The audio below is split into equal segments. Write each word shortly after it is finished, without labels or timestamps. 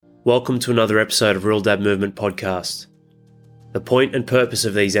Welcome to another episode of Real Dad Movement Podcast. The point and purpose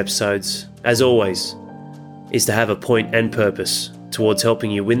of these episodes, as always, is to have a point and purpose towards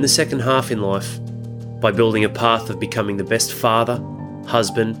helping you win the second half in life by building a path of becoming the best father,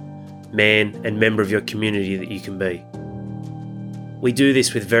 husband, man, and member of your community that you can be. We do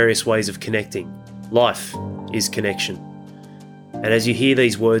this with various ways of connecting. Life is connection. And as you hear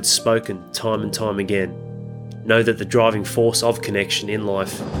these words spoken time and time again, know that the driving force of connection in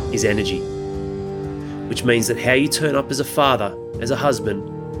life is energy, which means that how you turn up as a father, as a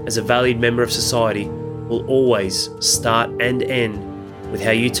husband, as a valued member of society will always start and end with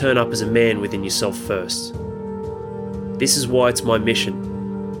how you turn up as a man within yourself first. This is why it's my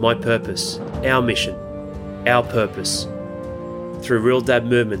mission, my purpose, our mission, our purpose, through Real Dad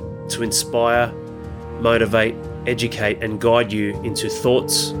Movement to inspire, motivate, educate and guide you into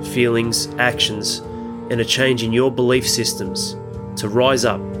thoughts, feelings, actions, and a change in your belief systems to rise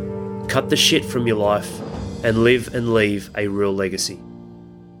up, cut the shit from your life, and live and leave a real legacy.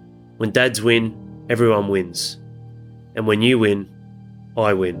 When dads win, everyone wins. And when you win,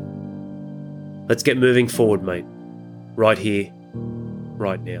 I win. Let's get moving forward, mate. Right here,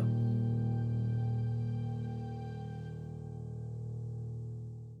 right now.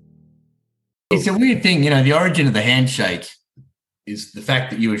 It's a weird thing, the origin of the handshake is the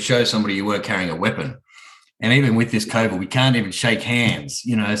fact that you would show somebody you weren't carrying a weapon. And even with this COVID, we can't even shake hands,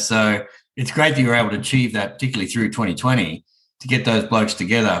 so it's great that you were able to achieve that, particularly through 2020, to get those blokes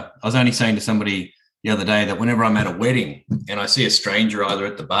together. I was only saying to somebody the other day that whenever I'm at a wedding and I see a stranger either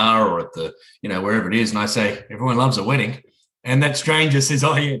at the bar or at the, wherever it is, and I say, everyone loves a wedding. And that stranger says,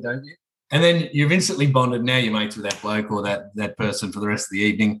 oh, yeah, don't you? And then you've instantly bonded. Now you're mates with that bloke or that person for the rest of the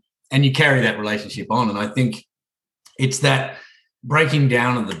evening. And you carry that relationship on. And I think it's that breaking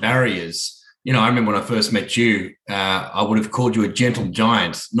down of the barriers. I remember when I first met you, I would have called you a gentle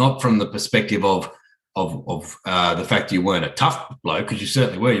giant, not from the perspective of the fact that you weren't a tough bloke, because you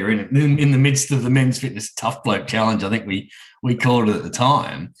certainly were. You're in the midst of the men's fitness tough bloke challenge, I think we called it at the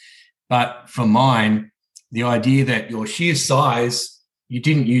time. But for mine, the idea that your sheer size, you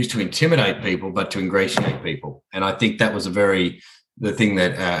didn't use to intimidate people, but to ingratiate people. And I think that was the thing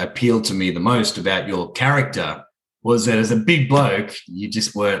that appealed to me the most about your character was that as a big bloke, you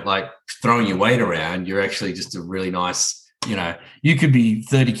just weren't like throwing your weight around. You're actually just a really nice, you could be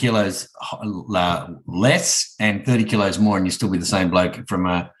 30 kilos less and 30 kilos more and you still be the same bloke from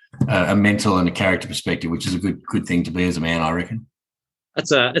a mental and a character perspective, which is a good thing to be as a man, I reckon.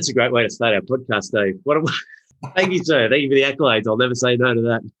 That's a great way to start our podcast, Dave. Thank you, sir. Thank you for the accolades. I'll never say no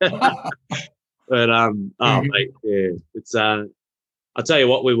to that. But, mate, yeah, it's, I'll tell you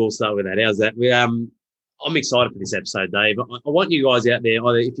what, we will start with that. How's that? I'm excited for this episode, Dave. I want you guys out there,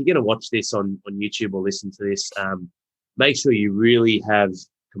 either if you're going to watch this on YouTube or listen to this, make sure you really have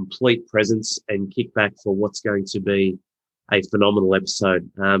complete presence and kick back for what's going to be a phenomenal episode.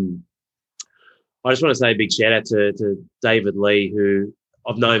 I just want to say a big shout out to David Lee, who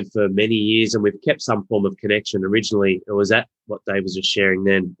I've known for many years, and we've kept some form of connection. Originally, it was at what Dave was just sharing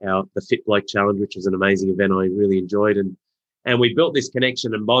then, the Fit Bloke Challenge, which was an amazing event I really enjoyed. And we built this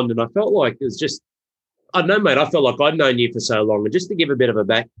connection and bond, and I felt like it was just, I don't know, mate, I felt like I'd known you for so long. And just to give a bit of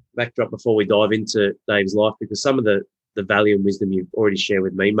a backdrop before we dive into Dave's life, because some of the value and wisdom you've already shared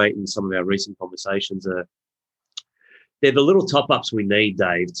with me, mate, in some of our recent conversations they're the little top-ups we need,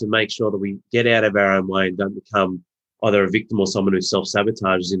 Dave, to make sure that we get out of our own way and don't become either a victim or someone who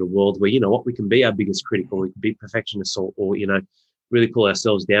self-sabotages in a world where, we can be our biggest critic, or we can be perfectionists, or really pull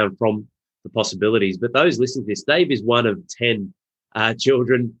ourselves down from the possibilities. But those listening to this, Dave is one of 10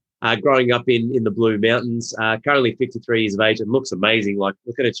 children growing up in the Blue Mountains, currently 53 years of age and looks amazing. Like,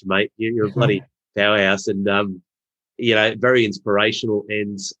 look at it, you mate. You're a bloody powerhouse and, very inspirational.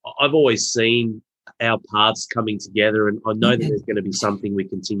 And I've always seen our paths coming together, and I know that there's going to be something we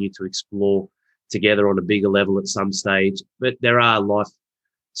continue to explore together on a bigger level at some stage. But there are life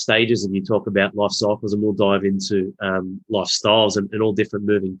stages, and you talk about life cycles, and we'll dive into lifestyles and all different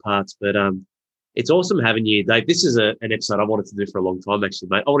moving parts. But it's awesome having you, Dave. This is an episode I wanted to do for a long time, actually,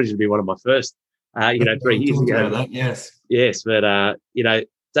 mate. I wanted you to be one of my first, 3 years ago. That, yes. Yes, but,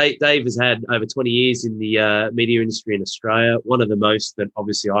 Dave has had over 20 years in the media industry in Australia. One of the most that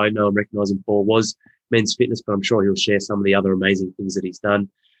obviously I know and recognise him for was men's fitness, but I'm sure he'll share some of the other amazing things that he's done.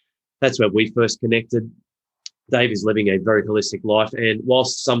 That's where we first connected. Dave is living a very holistic life, and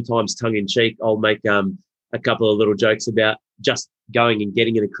whilst sometimes tongue-in-cheek, I'll make a couple of little jokes about just going and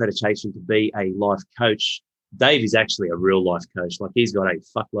getting an accreditation to be a life coach. Dave is actually a real life coach. Like, he's got a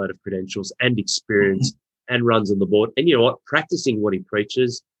fuckload of credentials and experience and runs on the board. And you know what? Practicing what he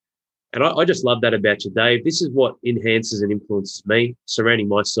preaches And I just love that about you, Dave. This is what enhances and influences me, surrounding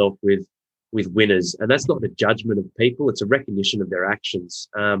myself with winners. And that's not a judgment of people. It's a recognition of their actions.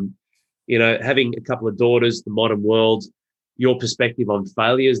 Having a couple of daughters, the modern world, your perspective on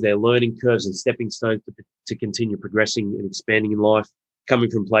failures, their learning curves and stepping stones to continue progressing and expanding in life, coming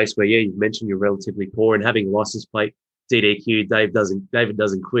from a place where, you've mentioned you're relatively poor and having a license plate, DDQ, David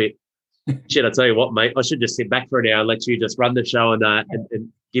doesn't quit. Shit, I tell you what, mate, I should just sit back for an hour and let you just run the show and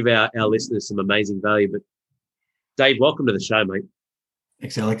give our listeners some amazing value. But Dave, welcome to the show, mate.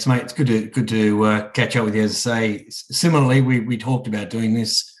 Thanks, Alex, mate. It's good to catch up with you. As I say, similarly, we talked about doing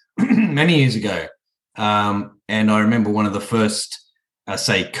this many years ago, and I remember one of the first,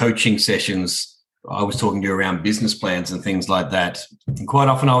 coaching sessions. I was talking to you around business plans and things like that. And quite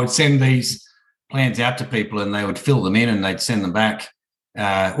often, I would send these plans out to people, and they would fill them in, and they'd send them back.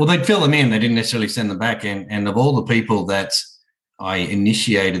 They'd fill them in. They didn't necessarily send them back. And of all the people that I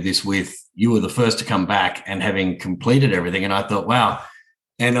initiated this with, you were the first to come back and having completed everything. And I thought, wow.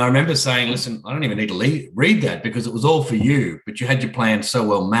 And I remember saying, listen, I don't even need to read that because it was all for you, but you had your plan so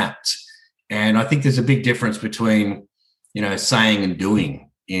well mapped. And I think there's a big difference between, saying and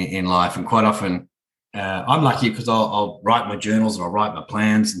doing in life. And quite often I'm lucky because I'll write my journals and I'll write my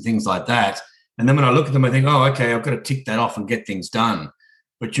plans and things like that. And then when I look at them, I think, oh, okay, I've got to tick that off and get things done.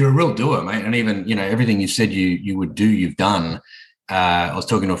 But you're a real doer, mate. And even, everything you said you would do, you've done. I was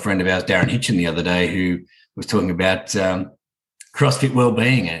talking to a friend of ours, Darren Hitchin, the other day, who was talking about CrossFit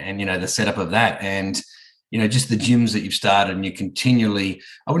wellbeing and the setup of that. And, just the gyms that you've started, and you're continually,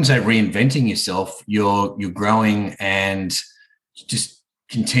 I wouldn't say reinventing yourself, you're growing and just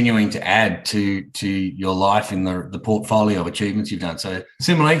continuing to add to your life in the portfolio of achievements you've done. So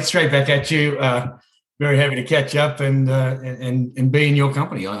similarly, straight back at you. Very happy to catch up and be in your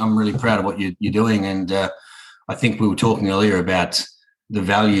company. I'm really proud of what you're doing, and I think we were talking earlier about the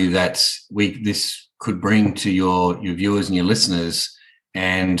value that this could bring to your viewers and your listeners,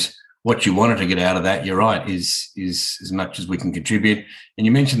 and what you wanted to get out of that. You're right, is as much as we can contribute. And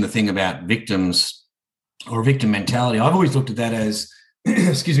you mentioned the thing about victims or victim mentality. I've always looked at that as,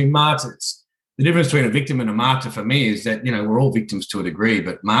 martyrs. The difference between a victim and a martyr for me is that we're all victims to a degree,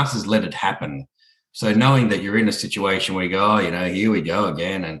 but martyrs let it happen. So knowing that you're in a situation where you go, here we go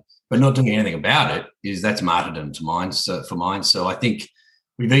again, but not doing anything about it, that's martyrdom to mine. So for mine, so I think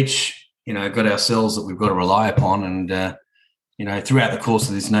we've each, got ourselves that we've got to rely upon, and throughout the course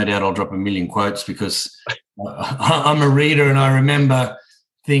of this, no doubt I'll drop a million quotes because I'm a reader and I remember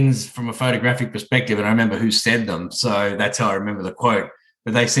things from a photographic perspective, and I remember who said them. So that's how I remember the quote.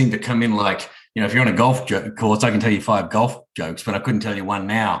 But they seem to come in like, if you're on a golf course, I can tell you 5 golf jokes, but I couldn't tell you one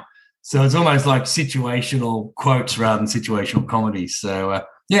now. So it's almost like situational quotes rather than situational comedy. So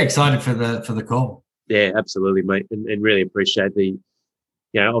excited for the call. Yeah, absolutely, mate, and really appreciate the,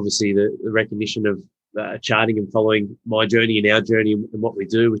 obviously the recognition of charting and following my journey and our journey and what we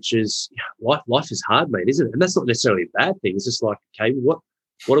do, which is life is hard, mate, isn't it? And that's not necessarily a bad thing. It's just like, okay, what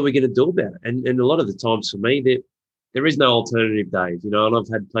are we going to do about it? And a lot of the times for me, there is no alternative, Dave. And I've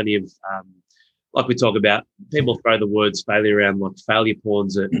had plenty of. Like we talk about, people throw the words failure around like failure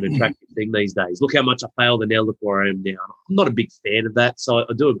porn's an attractive thing these days. Look how much I failed and now look where I am now. I'm not a big fan of that. So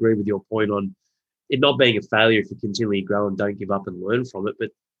I do agree with your point on it not being a failure if you continually grow and don't give up and learn from it.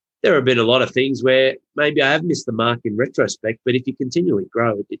 But there have been a lot of things where maybe I have missed the mark in retrospect, but if you continually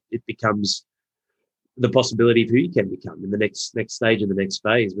grow, it becomes the possibility of who you can become in the next stage and the next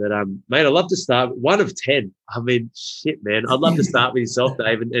phase. But mate, I'd love to start 1 of 10. I mean, shit, man. I'd love to start with yourself,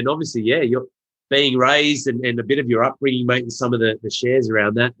 Dave. And obviously, you're being raised and a bit of your upbringing, mate, and some of the shares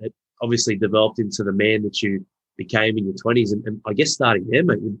around that obviously developed into the man that you became in your 20s. And I guess starting there,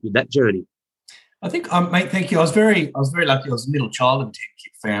 mate, with that journey. I think, mate, thank you. I was very lucky. I was a middle child in a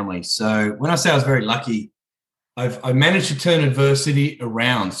 10-kid family. So when I say I was very lucky, I managed to turn adversity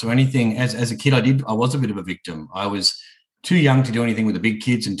around. So anything, as a kid, I was a bit of a victim. I was too young to do anything with the big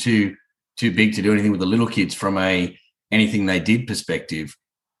kids and too big to do anything with the little kids from anything they did perspective.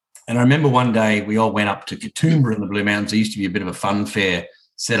 And I remember one day we all went up to Katoomba in the Blue Mountains. There used to be a bit of a fun fair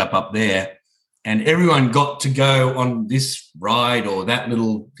set up there. And everyone got to go on this ride or that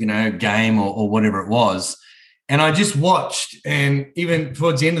little, game or whatever it was. And I just watched. And even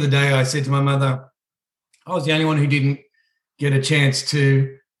towards the end of the day, I said to my mother, I was the only one who didn't get a chance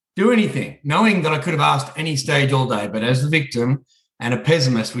to do anything, knowing that I could have asked any stage all day. But as the victim and a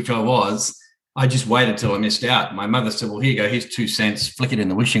pessimist, which I was, I just waited till I missed out. My mother said, well, here you go. Here's 2 cents. Flick it in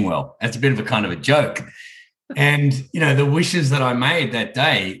the wishing well. That's a bit of a kind of a joke. And, the wishes that I made that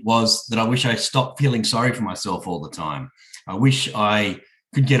day was that I wish I stopped feeling sorry for myself all the time. I wish I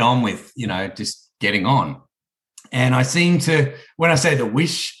could get on with, just getting on. And I seem to, when I say the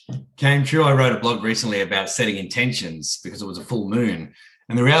wish came true, I wrote a blog recently about setting intentions because it was a full moon.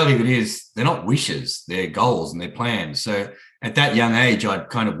 And the reality of it is they're not wishes, they're goals and they're plans. So at that young age, I'd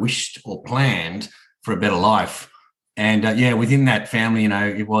kind of wished or planned for a better life. And within that family,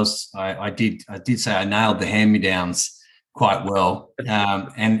 it was, I did say I nailed the hand-me-downs quite well.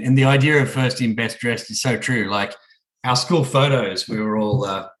 And the idea of first in, best dressed is so true. Like our school photos, we were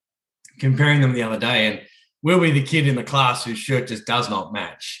all comparing them the other day, and we'll be the kid in the class whose shirt just does not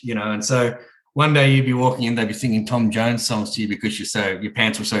match, and so one day you'd be walking in, they'd be singing Tom Jones songs to you because your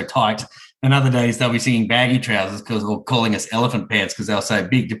pants were so tight. And other days they'll be singing baggy trousers or calling us elephant pants because they're so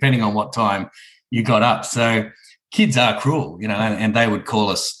big, depending on what time you got up. So kids are cruel, and they would call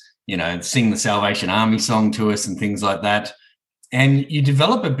us, sing the Salvation Army song to us and things like that. And you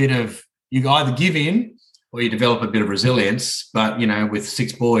develop you either give in or you develop a bit of resilience. But, with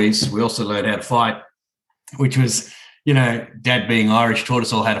 6 boys, we also learned how to fight, which was, Dad being Irish taught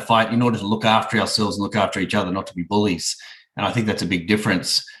us all how to fight in order to look after ourselves and look after each other, not to be bullies. And I think that's a big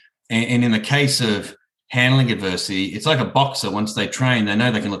difference. And in the case of handling adversity, it's like a boxer. Once they train, they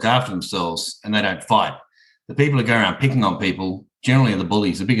know they can look after themselves and they don't fight. The people who go around picking on people generally are the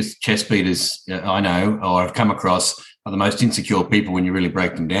bullies. The biggest chest beaters I know or I've come across are the most insecure people when you really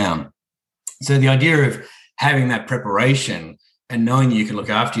break them down. So the idea of having that preparation and knowing that you can look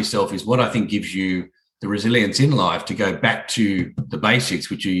after yourself is what I think gives you the resilience in life to go back to the basics,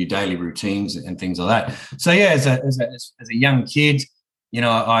 which are your daily routines and things like that. So as a young kid,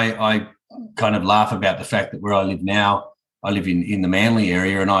 I kind of laugh about the fact that where I live now, I live in the Manly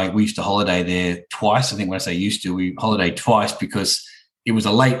area, and we used to holiday there twice. I think when I say used to, we holidayed twice because it was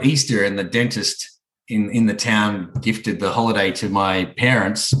a late Easter and the dentist in the town gifted the holiday to my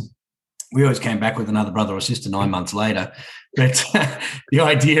parents. We always came back with another brother or sister 9 months later. But the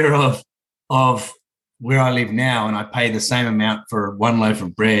idea of where I live now, and I pay the same amount for one loaf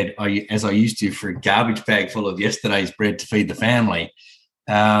of bread as I used to for a garbage bag full of yesterday's bread to feed the family.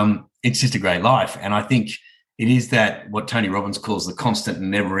 It's just a great life. And I think it is that what Tony Robbins calls the constant and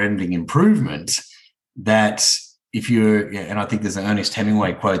never-ending improvement, that and I think there's an Ernest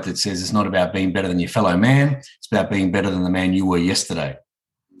Hemingway quote that says it's not about being better than your fellow man, it's about being better than the man you were yesterday.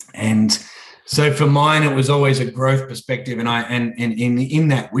 And so for mine, it was always a growth perspective. And in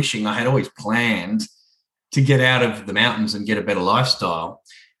that wishing, I had always planned to get out of the mountains and get a better lifestyle.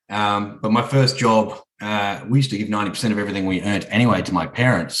 But my first job, we used to give 90% of everything we earned anyway to my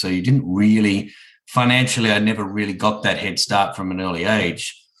parents. So you didn't really, financially, I never really got that head start from an early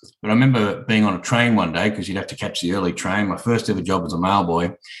age. But I remember being on a train one day because you'd have to catch the early train. My first ever job was a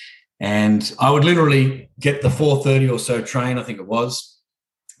mailboy. And I would literally get the 4:30 or so train, I think it was,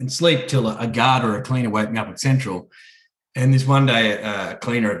 and sleep till a guard or a cleaner woke me up at Central. And this one day, a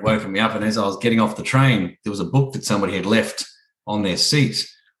cleaner had woken me up, and as I was getting off the train, there was a book that somebody had left on their seat,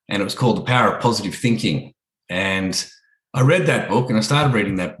 and it was called The Power of Positive Thinking. And I read that book, and I started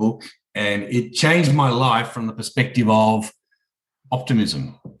reading that book, and it changed my life from the perspective of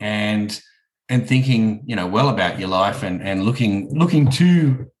optimism and thinking, well about your life and looking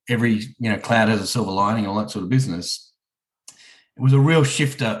to every, cloud has a silver lining, all that sort of business. It was a real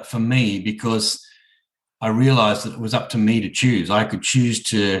shifter for me because I realized that it was up to me to choose. I could choose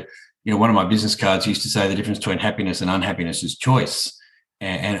to, one of my business cards used to say the difference between happiness and unhappiness is choice.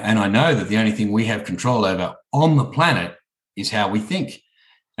 And I know that the only thing we have control over on the planet is how we think.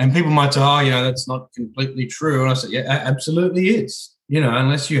 And people might say, that's not completely true. And I said, yeah, absolutely is.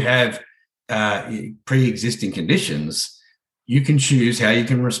 Unless you have pre-existing conditions, you can choose how you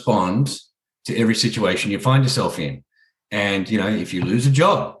can respond to every situation you find yourself in. And, if you lose a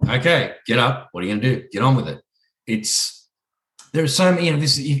job, okay, get up. What are you going to do? Get on with it. There are so many,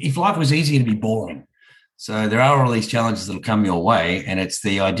 if life was easy, it'd be boring. So there are all these challenges that'll come your way. And it's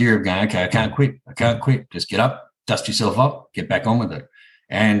the idea of going, okay, I can't quit. Just get up, dust yourself up, get back on with it.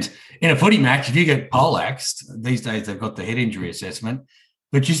 And in a footy match, if you get poleaxed, these days they've got the head injury assessment,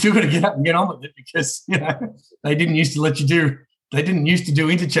 but you still got to get up and get on with it because, they didn't used to do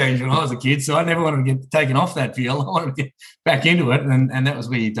interchange when I was a kid. So I never wanted to get taken off that field. I wanted to get back into it. And that was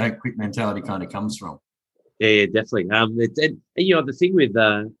where your don't quit mentality kind of comes from. Yeah, definitely. The thing with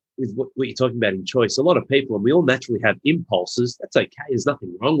what you're talking about in choice, a lot of people, and we all naturally have impulses. That's okay. There's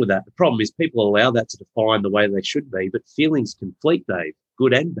nothing wrong with that. The problem is people allow that to define the way they should be, but feelings conflict, Dave,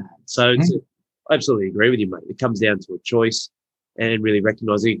 good and bad. So I absolutely agree with you, mate. It comes down to a choice and really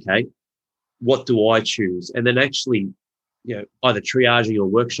recognizing, okay, what do I choose? And then actually, either triaging or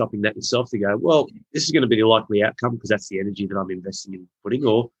workshopping that yourself to go, well, this is going to be the likely outcome because that's the energy that I'm investing in putting,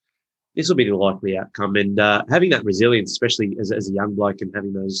 or this will be the likely outcome. And having that resilience, especially as a young bloke, and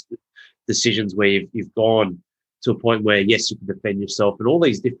having those decisions where you've gone to a point where, yes, you can defend yourself and all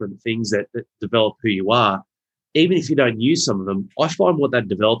these different things that develop who you are. Even if you don't use some of them, I find what that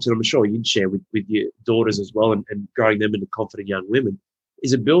develops, and I'm sure you'd share with your daughters as well, and growing them into confident young women,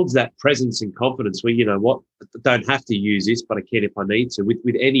 is it builds that presence and confidence where, you know what, I don't have to use this, but I can if I need to, with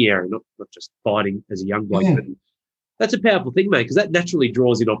any area, not just fighting as a young bloke. Yeah. But that's a powerful thing, mate, because that naturally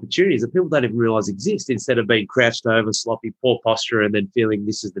draws in opportunities that people don't even realise exist, instead of being crouched over, sloppy, poor posture, and then feeling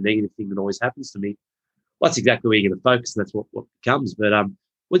this is the negative thing that always happens to me. Well, that's exactly where you're going to focus, and that's what becomes. But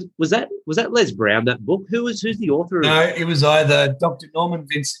was that Les Brown, that book? Who's the author of it? No, it was either Dr. Norman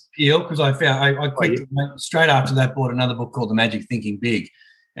Vincent Peale, because I quickly, straight after that, bought another book called The Magic Thinking Big.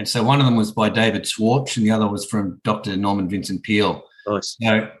 And so one of them was by David Schwartz, and the other was from Dr. Norman Vincent Peale. Nice.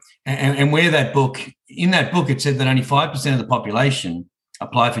 So, and where in that book, it said that only 5% of the population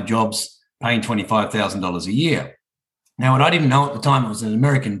apply for jobs paying $25,000 a year. Now, what I didn't know at the time, it was an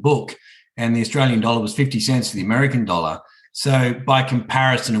American book, and the Australian dollar was 50 cents to the American dollar. So by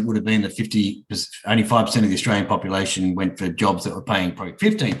comparison, it would have been that only 5% of the Australian population went for jobs that were paying probably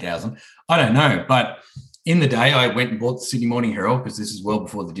 $15,000. I don't know. But in the day, I went and bought the Sydney Morning Herald, because this is well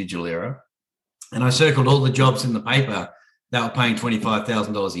before the digital era. And I circled all the jobs in the paper that were paying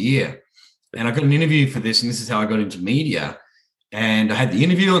 $25,000 a year. And I got an interview for this, and this is how I got into media. And I had the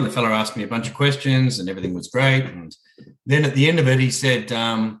interview, and the fellow asked me a bunch of questions, and everything was great. And then at the end of it, he said,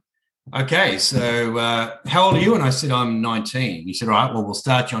 okay, so how old are you? And I said, I'm 19. He said, all right, well, we'll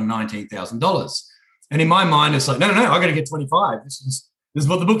start you on $19,000. And in my mind, it's like, no, I got to get 25. This is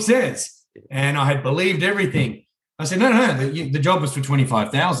what the book says. And I had believed everything. I said, no, the job was for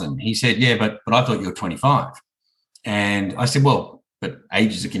 25,000. He said, yeah, but I thought you were 25. And I said, well, but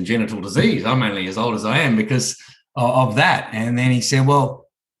age is a congenital disease. I'm only as old as I am because of that. And then he said, well,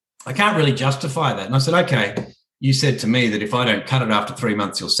 I can't really justify that. And I said, okay, you said to me that if I don't cut it after 3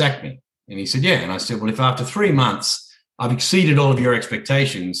 months, you'll sack me. And he said, yeah. And I said, well, if after 3 months I've exceeded all of your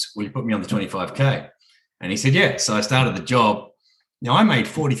expectations, will you put me on the 25K? And he said, yeah. So I started the job. Now, I made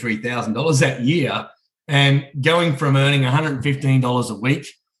 $43,000 that year, and going from earning $115 a week,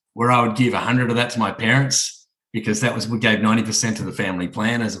 where I would give 100 of that to my parents, because we gave 90% to the family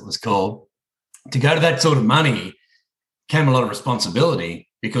plan, as it was called, to go to that sort of money came a lot of responsibility,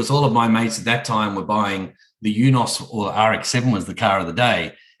 because all of my mates at that time were buying the Unos, or the RX-7 was the car of the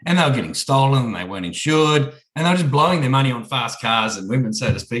day, and they were getting stolen and they weren't insured, and they were just blowing their money on fast cars and women,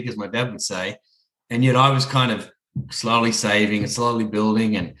 so to speak, as my dad would say. And yet I was kind of slowly saving and slowly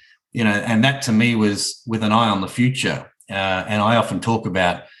building, and and that to me was with an eye on the future. And I often talk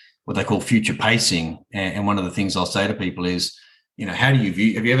about what they call future pacing. And one of the things I'll say to people is, how do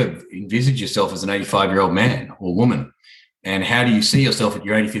you have you ever envisaged yourself as an 85-year-old man or woman? And how do you see yourself at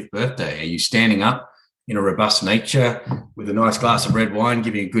your 85th birthday? Are you standing up in a robust nature with a nice glass of red wine,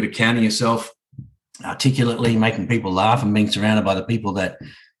 giving a good account of yourself, articulately making people laugh, and being surrounded by the people that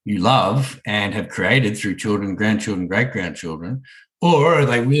you love and have created through children, grandchildren, great-grandchildren? Or are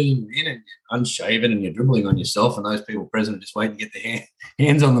they wheeling you in and you're unshaven and you're dribbling on yourself, and those people present are just waiting to get their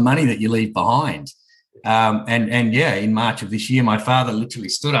hands on the money that you leave behind? And yeah, in March of this year, my father literally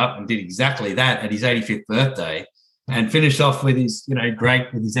stood up and did exactly that at his 85th birthday, and finished off with his,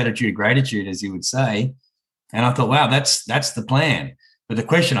 with his attitude of gratitude, as he would say. And I thought, wow, that's the plan. But the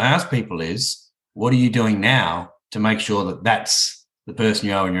question I ask people is, what are you doing now to make sure that that's the person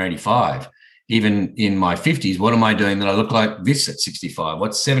you are when you're 85? Even in my 50s, what am I doing that I look like this at 65?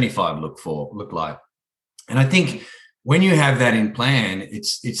 What's 75 look like? And I think when you have that in plan,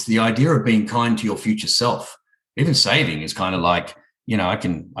 it's the idea of being kind to your future self. Even saving is kind of like, I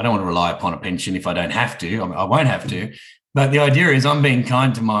don't want to rely upon a pension if I don't have to. I won't have to. But the idea is I'm being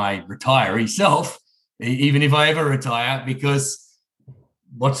kind to my retiree self, even if I ever retire, because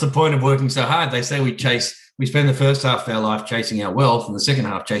what's the point of working so hard? They say we spend the first half of our life chasing our wealth, and the second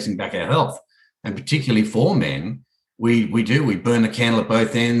half chasing back our health. And particularly for men, we burn the candle at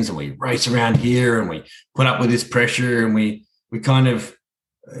both ends, and we race around here, and we put up with this pressure, and we kind of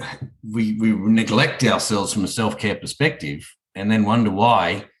we neglect ourselves from a self-care perspective, and then wonder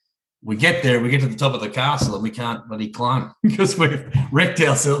why we get there. We get to the top of the castle and we can't bloody climb because we've wrecked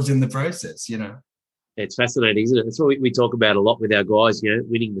ourselves in the process. It's fascinating, isn't it? That's what we talk about a lot with our guys.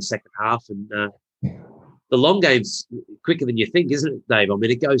 Winning the second half, and the long game's quicker than you think, isn't it, Dave? I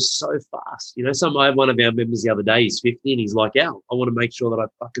mean, it goes so fast. I had one of our members the other day, he's 50, and he's like, Al, I want to make sure that I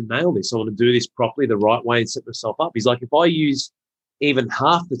fucking nail this. I want to do this properly, the right way, and set myself up. He's like, if I use even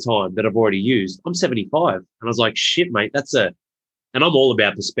half the time that I've already used, I'm 75. And I was like, shit, mate, and I'm all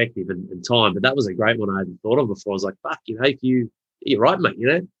about perspective and time, but that was a great one I hadn't thought of before. I was like, fuck, you're right, mate,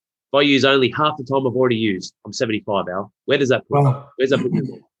 If I use only half the time I've already used, I'm 75, Al. Where does that put me? Where's that put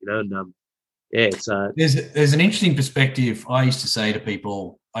me? And yeah, it's there's an interesting perspective. I used to say to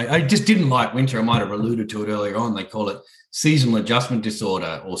people, I just didn't like winter. I might have alluded to it earlier on. They call it seasonal adjustment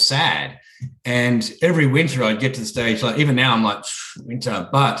disorder or SAD. And every winter I'd get to the stage, like even now I'm like, winter.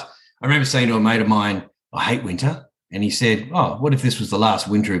 But I remember saying to a mate of mine, I hate winter. And he said, oh, what if this was the last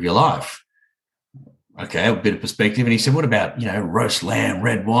winter of your life? Okay, a bit of perspective. And he said, what about, roast lamb,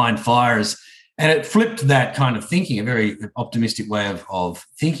 red wine, fires? And it flipped that kind of thinking, a very optimistic way of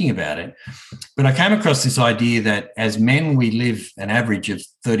thinking about it. But I came across this idea that as men, we live an average of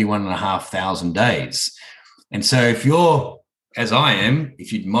 31,500 days. And so if you're, as I am,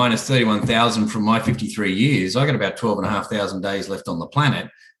 if you'd minus 31,000 from my 53 years, I got about 12,500 days left on the planet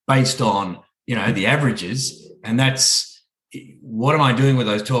based on, the averages. And that's, what am I doing with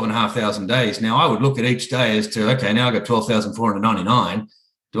those 12,500 days? Now, I would look at each day as to, okay, now I've got 12,499.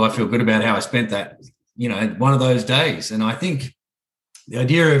 Do I feel good about how I spent that, one of those days? And I think the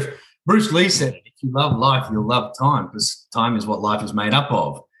idea of, Bruce Lee said, if you love life, you'll love time, because time is what life is made up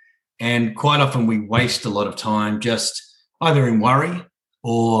of. And quite often we waste a lot of time just either in worry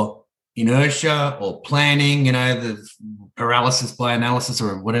or inertia or planning, the paralysis by analysis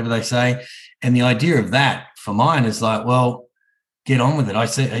or whatever they say. And the idea of that for mine is like, well, get on with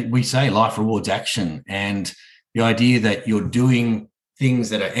it. We say life rewards action, and the idea that you're doing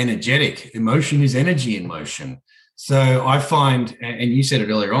things that are energetic. Emotion is energy in motion. So I find, and you said it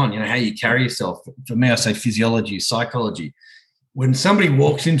earlier on, how you carry yourself. For me, I say physiology, psychology. When somebody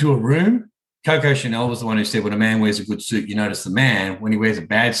walks into a room, Coco Chanel was the one who said, when a man wears a good suit, you notice the man. When he wears a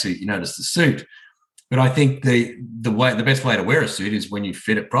bad suit, you notice the suit. But I think the best way to wear a suit is when you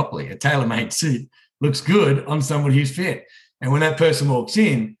fit it properly. A tailor-made suit looks good on somebody who's fit. And when that person walks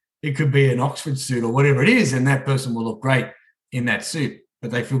in, it could be an Oxford suit or whatever it is, and that person will look great in that suit, but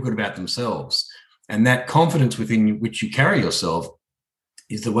they feel good about themselves. And that confidence within which you carry yourself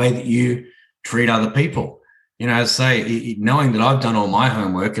is the way that you treat other people. As I say, knowing that I've done all my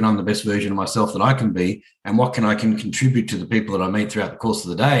homework and I'm the best version of myself that I can be, and what I can contribute to the people that I meet throughout the course of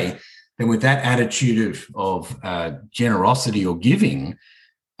the day, then with that attitude of generosity or giving,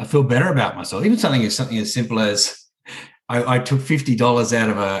 I feel better about myself. Even something as simple as I took $50 out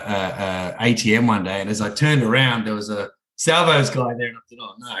of a ATM one day, and as I turned around, there was a Salvo's guy there, and I said,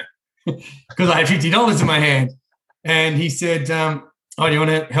 oh, no, because I had $50 in my hand. And he said, oh, do you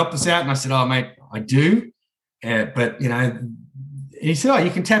want to help us out? And I said, oh, mate, I do. But, he said, oh, you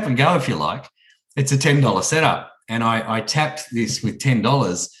can tap and go if you like. It's a $10 setup. And I tapped this with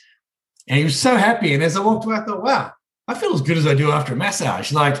 $10, and he was so happy. And as I walked away, I thought, wow, I feel as good as I do after a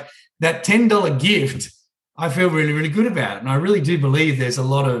massage. Like that $10 gift, I feel really, really good about it. And I really do believe there's a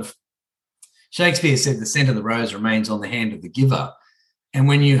lot of, Shakespeare said the scent of the rose remains on the hand of the giver. And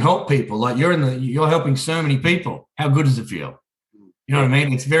when you help people, like you're helping so many people, how good does it feel? You know what I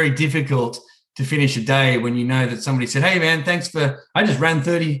mean? It's very difficult to finish a day when you know that somebody said, hey, man, I just ran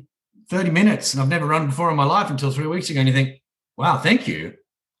 30 minutes and I've never run before in my life until 3 weeks ago. And you think, wow, thank you,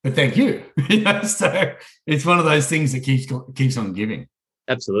 but thank you. So it's one of those things that keeps on giving.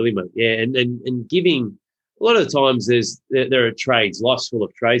 Absolutely, mate. Yeah, and giving, a lot of the times there are trades. Life's full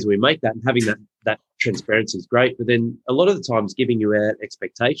of trades. We make that, and having that transparency is great. But then a lot of the times giving you our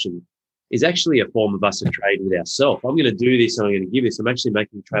expectation is actually a form of us to trade with ourselves. I'm going to do this and I'm going to give this. I'm actually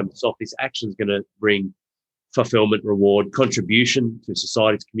making a trade with myself. This action is going to bring fulfillment, reward, contribution to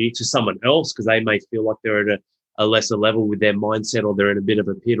society, to community, to someone else, because they may feel like they're at a lesser level with their mindset, or they're in a bit of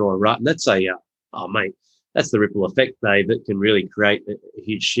a pit or a rut. And that's that's the ripple effect, Dave, that can really create a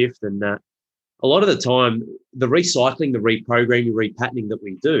huge shift. And a lot of the time, the recycling, the reprogramming, repatterning that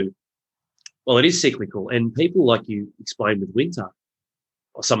we do, well, it is cyclical. And people, like you explained with winter,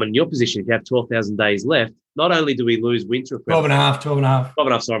 or someone in your position, if you have 12,000 days left, not only do we lose winter. 12 and a half. 12 and a half,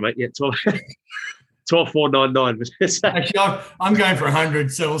 sorry, mate. Yeah, 12,499. Actually, I'm going for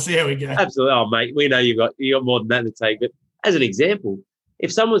 100, so we'll see how we go. Absolutely. Oh, mate, we know you got more than that in the tank. But as an example,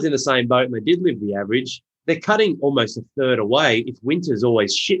 if someone's in the same boat and they did live the average, they're cutting almost a third away if winter's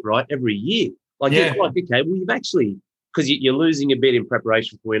always shit, right, every year. Like, yeah. You're like, okay, well, you've actually, because you're losing a bit in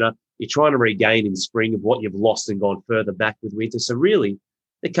preparation for winter, you're trying to regain in spring of what you've lost and gone further back with winter. So really,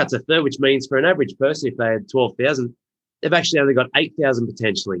 it cuts a third, which means for an average person, if they had 12,000, they've actually only got 8,000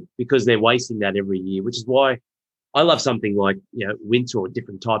 potentially, because they're wasting that every year, which is why I love something like, winter or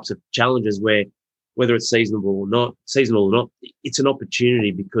different types of challenges where, whether it's seasonal or not, it's an opportunity,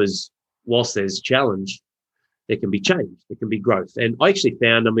 because whilst there's challenge, there can be change, there can be growth. And I actually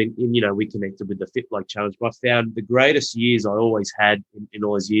found, we connected with the Fit Like Challenge, but I found the greatest years I always had in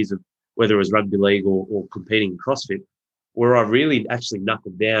all those years of whether it was rugby league or competing in CrossFit where I really actually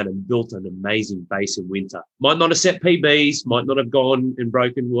knuckled down and built an amazing base in winter. Might not have set PBs, might not have gone and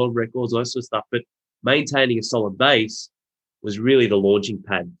broken world records, all that sort of stuff, but maintaining a solid base was really the launching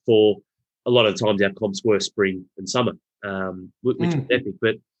pad for a lot of the times our comps were spring and summer, which was epic.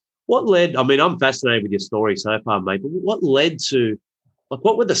 But what led, I mean, I'm fascinated with your story so far, mate, but what led to, like,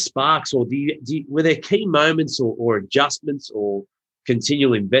 what were the sparks, or were there key moments or adjustments or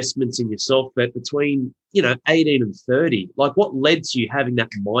continual investments in yourself that between, 18 and 30, like what led to you having that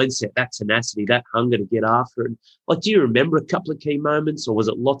mindset, that tenacity, that hunger to get after it? Like, do you remember a couple of key moments, or was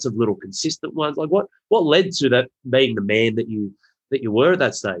it lots of little consistent ones? Like what led to that being the man that you were at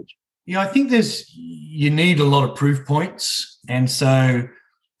that stage? Yeah, I think you need a lot of proof points. And so,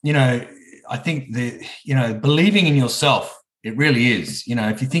 I think believing in yourself, it really is.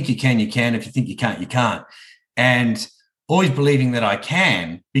 If you think you can, you can. If you think you can't, you can't. And always believing that I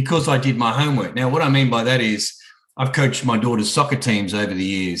can because I did my homework. Now, what I mean by that is I've coached my daughter's soccer teams over the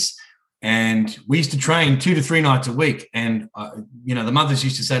years, and we used to train 2 to 3 nights a week. And, the mothers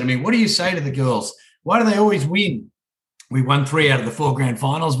used to say to me, what do you say to the girls? Why do they always win? We won 3 out of the 4 grand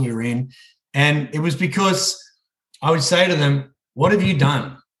finals we were in. And it was because I would say to them, what have you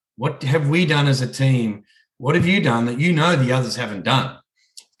done? What have we done as a team? What have you done that the others haven't done?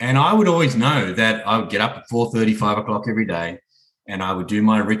 And I would always know that I would get up at 4:30, 5 o'clock every day, and I would do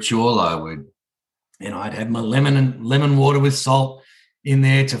my ritual. I'd have my lemon water with salt in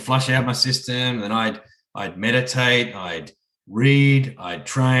there to flush out my system. And I'd meditate, I'd read, I'd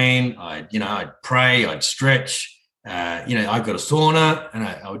train, I'd pray, I'd stretch. I've got a sauna, and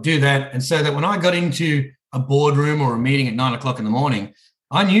I would do that. And so that when I got into a boardroom or a meeting at 9 o'clock in the morning,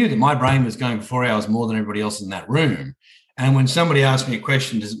 I knew that my brain was going for 4 hours more than everybody else in that room. And when somebody asked me a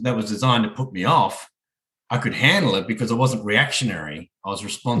question that was designed to put me off, I could handle it because I wasn't reactionary. I was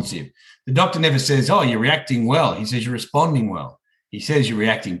responsive. The doctor never says, oh, you're reacting well. He says you're responding well. He says you're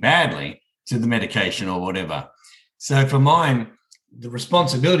reacting badly to the medication or whatever. So for mine, the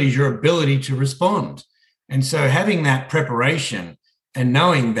responsibility is your ability to respond. And so having that preparation and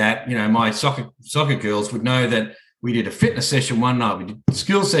knowing that, my soccer girls would know that we did a fitness session one night, we did a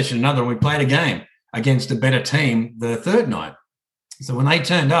skill session another, and we played a game against a better team the third night. So when they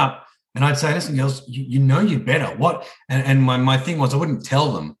turned up, and I'd say, listen, girls, you're better. What? And my thing was I wouldn't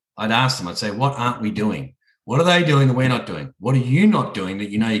tell them. I'd ask them, I'd say, what aren't we doing? What are they doing that we're not doing? What are you not doing that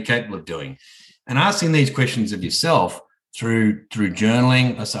you're capable of doing? And asking these questions of yourself through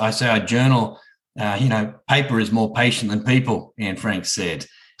journaling. I say I journal, paper is more patient than people, Anne Frank said.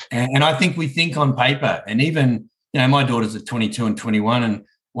 And I think we think on paper. And even, my daughters are 22 and 21, and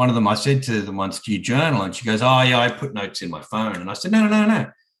one of them, I said to them once, do you journal? And she goes, oh, yeah, I put notes in my phone. And I said,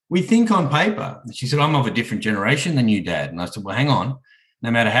 no. We think on paper. And she said, I'm of a different generation than you, Dad. And I said, well, hang on. No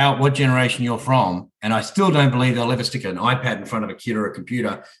matter what generation you're from, and I still don't believe they'll ever stick an iPad in front of a kid or a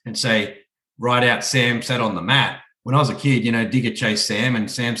computer and say, write out Sam sat on the mat. When I was a kid, Digger chased Sam and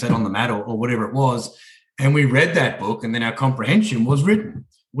Sam sat on the mat or whatever it was. And we read that book, and then our comprehension was written.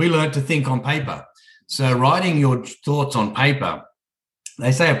 We learned to think on paper. So writing your thoughts on paper,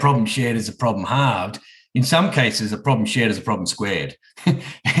 they say a problem shared is a problem halved. In some cases, a problem shared is a problem squared.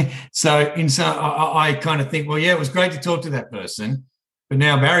 So I kind of think, well, yeah, it was great to talk to that person, but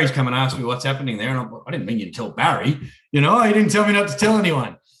now Barry's come and asked me what's happening there. And I didn't mean you to tell Barry, he didn't tell me not to tell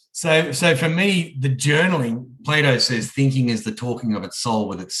anyone. So for me, the journaling, Plato says thinking is the talking of its soul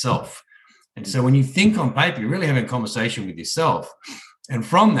with itself. And so when you think on paper, you're really having a conversation with yourself. And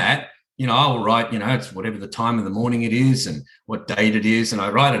from that, I will write, it's whatever the time of the morning it is and what date it is. And I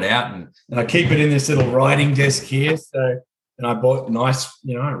write it out and I keep it in this little writing desk here. So, and I bought nice,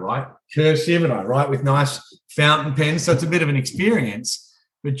 I write cursive and I write with nice fountain pens. So it's a bit of an experience.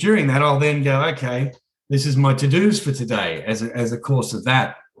 But during that, I'll then go, okay, this is my to-dos for today as a course of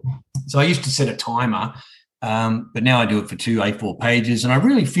that. So I used to set a timer, but now I do it for 2 A4 pages. And I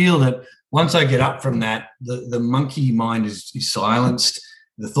really feel that once I get up from that, the monkey mind is silenced.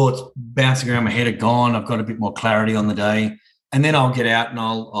 The thoughts bouncing around my head are gone. I've got a bit more clarity on the day. And then I'll get out and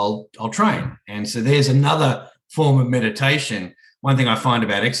I'll train. And so there's another form of meditation. One thing I find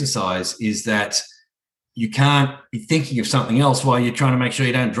about exercise is that you can't be thinking of something else while you're trying to make sure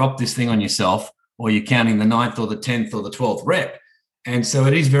you don't drop this thing on yourself, or you're counting the 9th or the 10th or the 12th rep. And so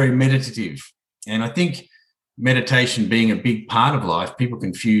it is very meditative. And I think meditation being a big part of life, people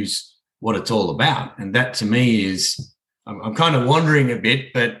confuse what it's all about. And that to me is, I'm kind of wandering a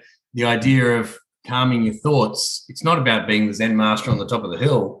bit, but the idea of calming your thoughts, it's not about being the Zen master on the top of the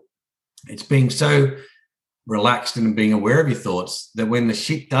hill. It's being so relaxed and being aware of your thoughts that when the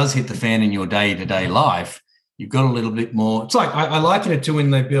shit does hit the fan in your day-to-day life, you've got a little bit more. It's like I liken it to when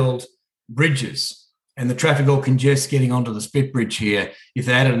they build bridges and the traffic all congests getting onto the split bridge here, if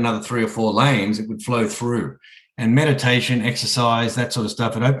they added another 3 or 4 lanes, it would flow through. And meditation, exercise, that sort of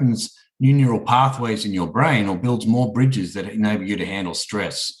stuff, it opens new neural pathways in your brain or builds more bridges that enable you to handle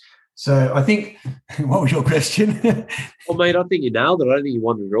stress. So I think, what was your question? Well, mate, I think you nailed it. I don't think you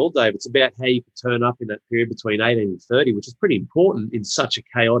wanted it all, Dave. It's about how you can turn up in that period between 18 and 30, which is pretty important in such a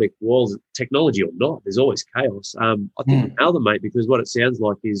chaotic world, technology or not. There's always chaos. I think you nailed it, mate, because what it sounds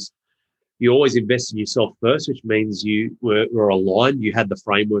like is you always invest in yourself first, which means you were aligned. You had the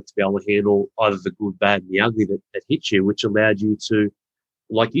framework to be able to handle either the good, bad, and the ugly that hit you, which allowed you to,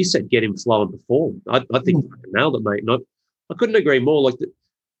 like you said, get in flow and perform. I think you nailed it, mate. And I couldn't agree more. Like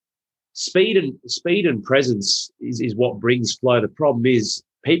speed and presence is what brings flow. The problem is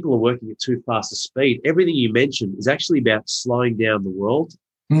people are working at too fast a speed. Everything you mentioned is actually about slowing down the world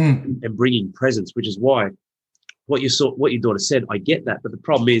and bringing presence, which is why what your daughter said, I get that. But the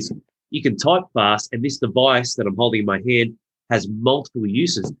problem is you can type fast, and this device that I'm holding in my hand has multiple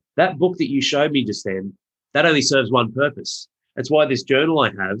uses. That book that you showed me just then, that only serves one purpose. That's why this journal I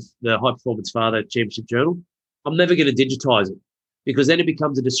have, the High Performance Father Championship Journal, I'm never going to digitize it, because then it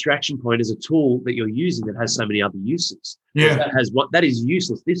becomes a distraction point as a tool that you're using that has so many other uses. Yeah. That is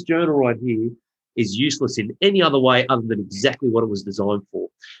useless. This journal right here is useless in any other way other than exactly what it was designed for,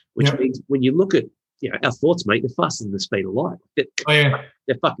 which means when you look at, our thoughts, mate, they're faster than the speed of light. They're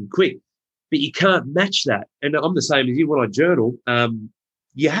fucking quick, but you can't match that. And I'm the same as you. When I journal,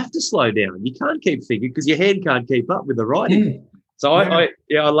 you have to slow down. You can't keep thinking because your hand can't keep up with the writing. So I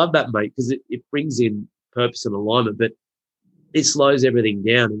love that, mate, because it brings in purpose and alignment, but it slows everything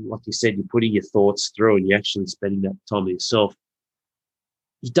down. And like you said, you're putting your thoughts through and you're actually spending that time with yourself.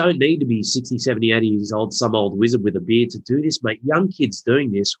 You don't need to be 60, 70, 80 years old, some old wizard with a beard to do this, mate. Young kids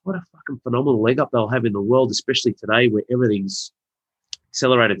doing this, what a fucking phenomenal leg up they'll have in the world, especially today where everything's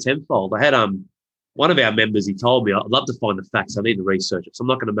accelerated tenfold. I had one of our members, he told me, I'd love to find the facts. I need to research it. So I'm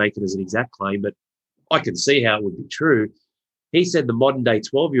not going to make it as an exact claim, but I can see how it would be true. He said the modern day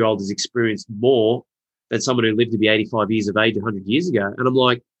 12-year-old has experienced more than someone who lived to be 85 years of age 100 years ago. And I'm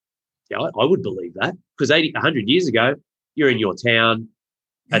like, yeah, I would believe that, because 100 years ago, you're in your town.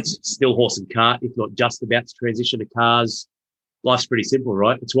 It's still horse and cart, if not just about to transition to cars. Life's pretty simple,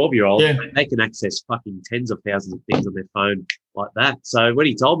 right? A 12-year-old, they can access fucking tens of thousands of things on their phone like that. So when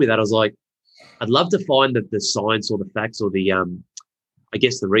he told me that, I was like, I'd love to find the science or the facts or the, I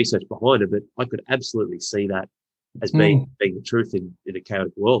guess, the research behind it, but I could absolutely see that as being the truth in a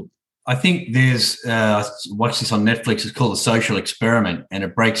chaotic world. I think there's, I watched this on Netflix, it's called The Social Experiment, and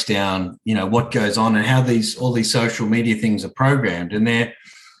it breaks down, what goes on and how all these social media things are programmed. And they're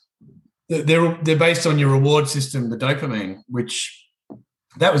based on your reward system, the dopamine, which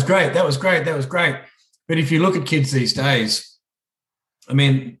that was great. But if you look at kids these days, I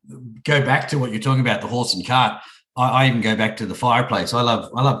mean, go back to what you're talking about, the horse and cart. I even go back to the fireplace. I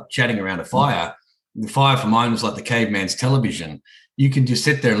love chatting around a fire. The fire for mine was like the caveman's television. You can just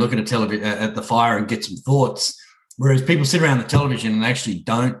sit there and look at the fire and get some thoughts. Whereas people sit around the television and actually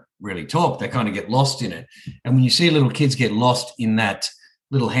don't really talk. They kind of get lost in it. And when you see little kids get lost in that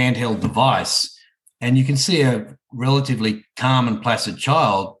little handheld device, and you can see a relatively calm and placid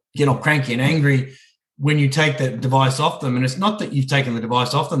child get all cranky and angry when you take that device off them. And it's not that you've taken the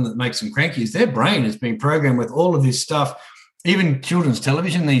device off them that makes them cranky. It's their brain has been programmed with all of this stuff. Even children's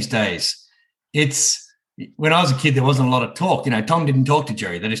television these days. When I was a kid, there wasn't a lot of talk. Tom didn't talk to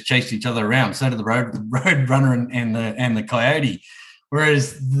Jerry. They just chased each other around. So did the road runner and the coyote.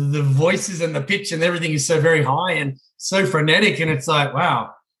 Whereas the voices and the pitch and everything is so very high and so frenetic. And it's like,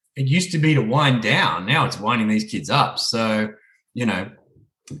 wow, it used to be to wind down. Now it's winding these kids up. So,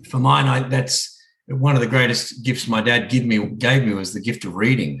 for mine, that's one of the greatest gifts my dad gave me was the gift of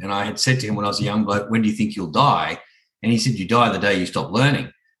reading. And I had said to him when I was a young bloke, when do you think you'll die? And he said, you die the day you stop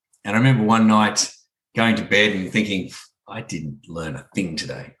learning. And I remember one night going to bed and thinking, I didn't learn a thing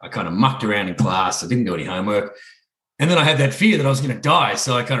today. I kind of mucked around in class. I didn't do any homework. And then I had that fear that I was going to die.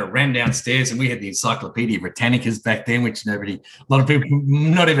 So I kind of ran downstairs, and we had the Encyclopedia Britannicas back then, which a lot of people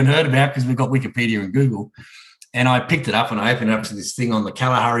not even heard about because we've got Wikipedia and Google. And I picked it up and I opened it up to this thing on the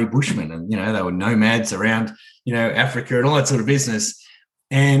Kalahari Bushmen. And, they were nomads around, Africa and all that sort of business.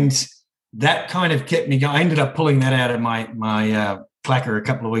 And that kind of kept me going. I ended up pulling that out of my clacker a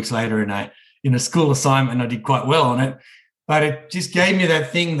couple of weeks later in a school assignment, and I did quite well on it. But it just gave me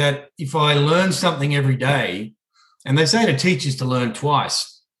that thing that if I learn something every day, and they say to teachers to learn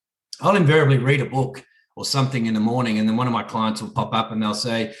twice, I'll invariably read a book or something in the morning, and then one of my clients will pop up and they'll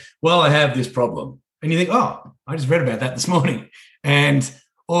say, well, I have this problem. And you think, oh, I just read about that this morning. And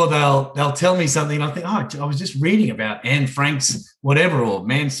or they'll tell me something and I think, I was just reading about Anne Frank's whatever, or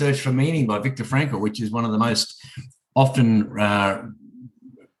Man's Search for Meaning by Viktor Frankl, which is one of the most often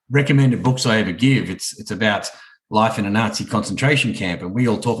recommended books I ever give. It's about life in a Nazi concentration camp, and we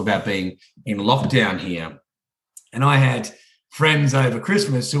all talk about being in lockdown here. And I had friends over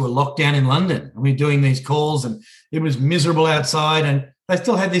Christmas who were locked down in London, and we're doing these calls, and it was miserable outside, and they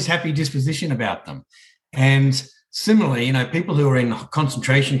still had this happy disposition about them. And similarly, people who were in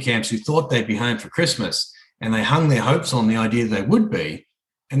concentration camps who thought they'd be home for Christmas, and they hung their hopes on the idea they would be,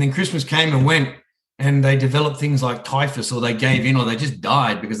 and then Christmas came and went, and they developed things like typhus, or they gave in, or they just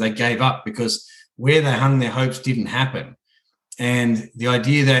died because they gave up, because where they hung their hopes didn't happen. And the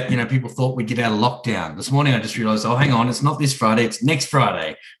idea that, people thought we'd get out of lockdown. This morning I just realized, hang on, it's not this Friday, it's next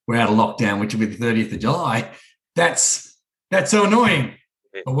Friday we're out of lockdown, which will be the 30th of July. That's so annoying.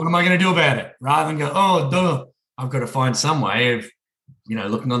 But what am I going to do about it? Rather than go, I've got to find some way of,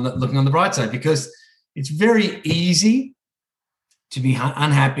 looking on the bright side, because it's very easy to be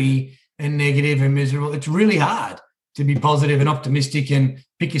unhappy and negative and miserable. It's really hard to be positive and optimistic and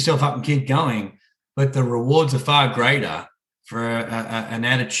pick yourself up and keep going. But the rewards are far greater for an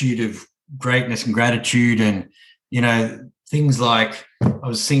attitude of greatness and gratitude. And, things like, I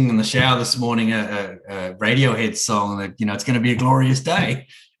was singing in the shower this morning a Radiohead song that, it's going to be a glorious day.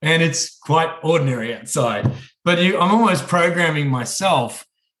 And it's quite ordinary outside. But I'm almost programming myself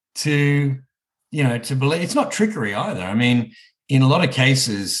to believe. It's not trickery either. I mean, in a lot of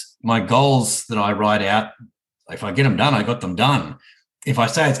cases, my goals that I write out, if I get them done, I got them done. If I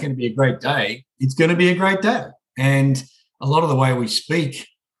say it's going to be a great day, it's going to be a great day. And a lot of the way we speak,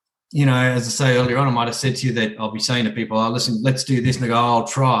 as I say earlier on, I might have said to you that I'll be saying to people, listen, let's do this. And they go, I'll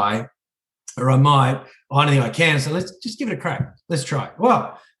try, or I might, I don't think I can. So let's just give it a crack. Let's try.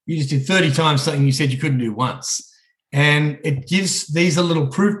 Well, you just did 30 times something you said you couldn't do once. And it gives, these are little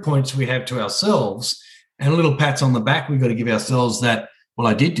proof points we have to ourselves, and little pats on the back we've got to give ourselves that, well,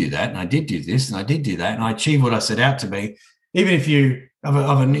 I did do that, and I did do this, and I did do that, and I achieved what I set out to be. Even if you, of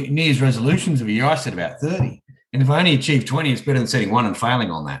a New Year's resolutions of a year, I set about 30. And if I only achieve 20, it's better than setting one and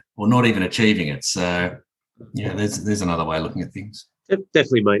failing on that, or not even achieving it. So, there's another way of looking at things.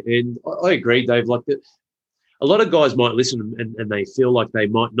 Definitely, mate. And I agree, Dave. Like that, a lot of guys might listen and they feel like they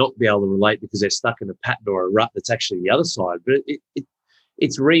might not be able to relate because they're stuck in a pattern or a rut that's actually the other side. But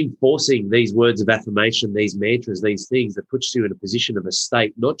it's reinforcing these words of affirmation, these mantras, these things that puts you in a position of a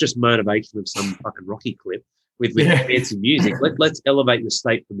state, not just motivation of some fucking Rocky clip with fancy music. Let's elevate your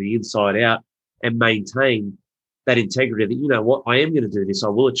state from the inside out and maintain that integrity that, you know what, I am going to do this, I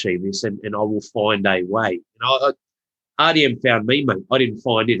will achieve this, and I will find a way. RDM found me, mate. I didn't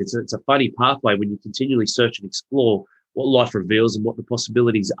find it. It's a funny pathway when you continually search and explore what life reveals and what the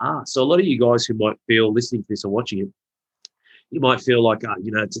possibilities are. So a lot of you guys who might feel, listening to this or watching it, you might feel like,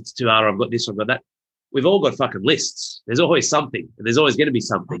 it's too hard, I've got this, I've got that. We've all got fucking lists. There's always something, and there's always going to be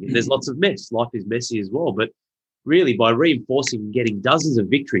something, and there's lots of mess. Life is messy as well. But really, by reinforcing and getting dozens of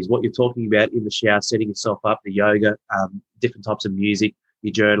victories, what you're talking about in the shower, setting yourself up, the yoga, different types of music,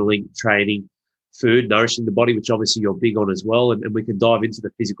 your journaling, training, food, nourishing the body, which obviously you're big on as well. And we can dive into the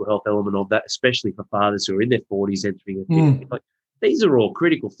physical health element of that, especially for fathers who are in their 40s, entering their 50s. Like, these are all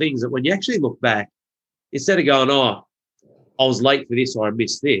critical things that when you actually look back, instead of going, I was late for this or I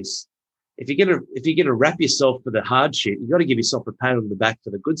missed this, if you're gonna wrap yourself for the hard shit, you got to give yourself a pat on the back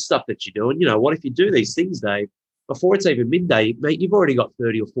for the good stuff that you do. And you know what? If you do these things, Dave, before it's even midday, mate, you've already got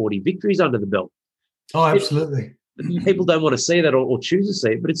 30 or 40 victories under the belt. Oh, absolutely. People don't want to see that or choose to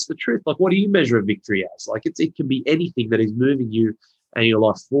see it, but it's the truth. Like, what do you measure a victory as? Like, it can be anything that is moving you and your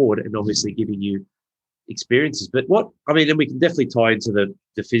life forward and obviously giving you experiences. But and we can definitely tie into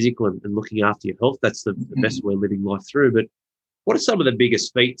the physical and looking after your health. That's the best way of living life through. But what are some of the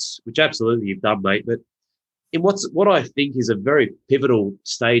biggest feats, which absolutely you've done, mate, but in what I think is a very pivotal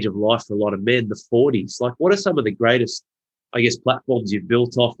stage of life for a lot of men, the 40s, like what are some of the greatest, I guess, platforms you've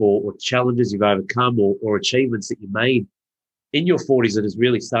built off or challenges you've overcome or achievements that you made in your 40s that has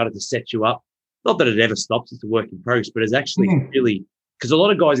really started to set you up? Not that it ever stops, it's a work in progress, but it's actually really, because a lot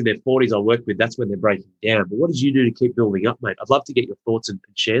of guys in their 40s I work with, that's when they're breaking down. But what did you do to keep building up, mate? I'd love to get your thoughts and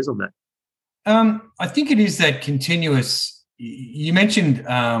shares on that. I think it is that continuous, you mentioned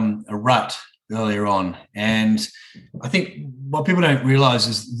a rut earlier on, and I think what people don't realize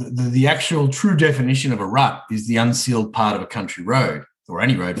is the actual true definition of a rut is the unsealed part of a country road, or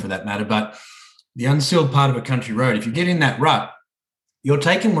any road for that matter, but the unsealed part of a country road. If you get in that rut, you're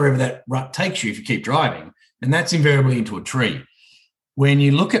taken wherever that rut takes you if you keep driving, and that's invariably into a tree. When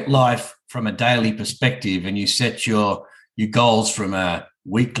you look at life from a daily perspective and you set your goals from a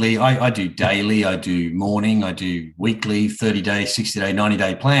weekly. I do daily, I do morning, I do weekly, 30-day, 60-day,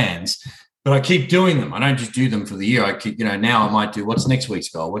 90-day plans. But I keep doing them. I don't just do them for the year. I keep, now I might do what's next week's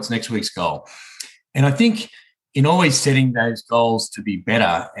goal? What's next week's goal? And I think in always setting those goals to be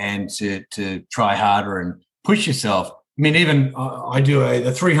better and to try harder and push yourself. I mean, even I do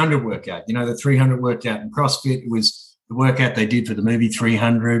the 300 workout, the 300 workout in CrossFit. It was the workout they did for the movie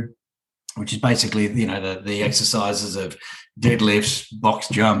 300, which is basically, the exercises of deadlifts, box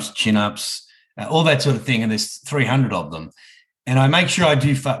jumps, chin-ups, all that sort of thing. And there's 300 of them. And I make sure I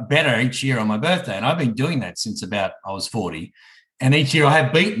do better each year on my birthday. And I've been doing that since about I was 40. And each year I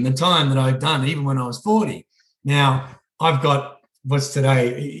have beaten the time that I've done, even when I was 40. Now, I've got, what's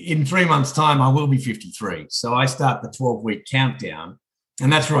today? In 3 months' time, I will be 53. So I start the 12-week countdown.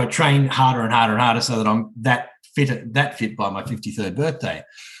 And that's where I train harder and harder and harder so that I'm that fit by my 53rd birthday.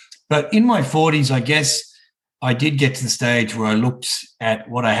 But in my 40s, I guess I did get to the stage where I looked at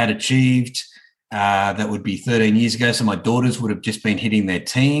what I had achieved. That would be 13 years ago. So my daughters would have just been hitting their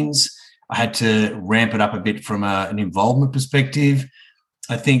teens. I had to ramp it up a bit from an involvement perspective.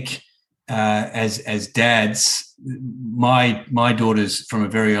 I think as dads, my daughters from a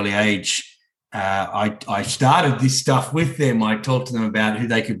very early age, I started this stuff with them. I talked to them about who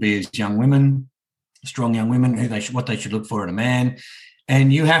they could be as young women, strong young women, what they should look for in a man.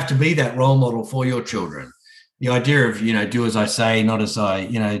 And you have to be that role model for your children. The idea of, do as I say, not as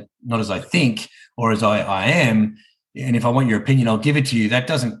I think, or as I am. And if I want your opinion, I'll give it to you. That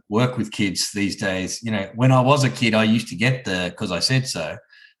doesn't work with kids these days. When I was a kid, I used to get the because I said so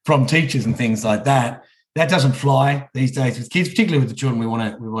from teachers and things like that. That doesn't fly these days with kids, particularly with the children we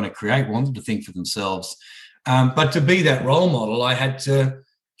want to create, want them to think for themselves. But to be that role model, I had to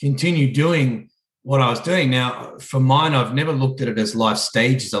continue doing what I was doing. Now, for mine, I've never looked at it as life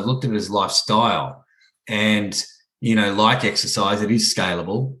stages. I've looked at it as lifestyle. And, like exercise, it is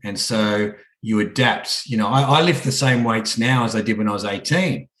scalable. And so you adapt. I lift the same weights now as I did when I was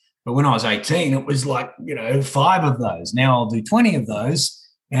 18. But when I was 18, it was like, 5 of those. Now I'll do 20 of those.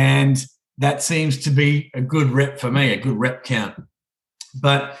 And that seems to be a good rep for me, a good rep count.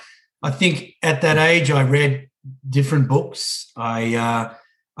 But I think at that age, I read different books. I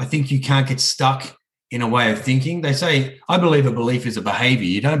think you can't get stuck in a way of thinking. They say, I believe a belief is a behavior.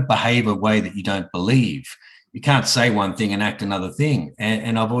 You don't behave a way that you don't believe. You can't say one thing and act another thing.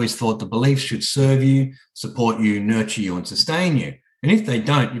 And I've always thought the beliefs should serve you, support you, nurture you, and sustain you. And if they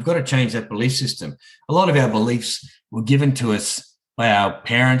don't, you've got to change that belief system. A lot of our beliefs were given to us by our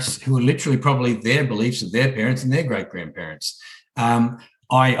parents, who are literally probably their beliefs of their parents and their great-grandparents.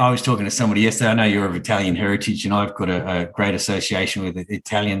 I was talking to somebody yesterday. I know you're of Italian heritage, and I've got a great association with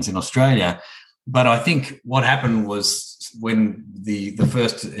Italians in Australia. But I think what happened was when the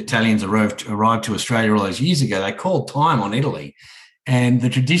first Italians arrived to Australia all those years ago, they called time on Italy. And the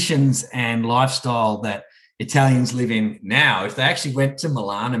traditions and lifestyle that Italians live in now, if they actually went to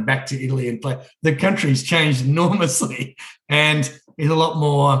Milan and back to Italy and play, the country's changed enormously and is a lot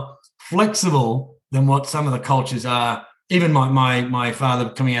more flexible than what some of the cultures are. Even my father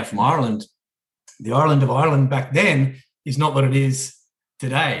coming out from Ireland, the Ireland of Ireland back then is not what it is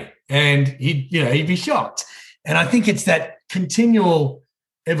today. And he'd be shocked. And I think it's that continual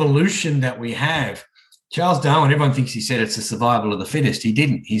evolution that we have. Charles Darwin, everyone thinks he said it's the survival of the fittest. He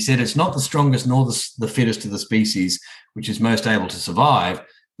didn't. He said it's not the strongest nor the fittest of the species which is most able to survive,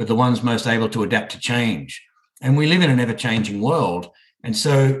 but the ones most able to adapt to change. And we live in an ever-changing world. And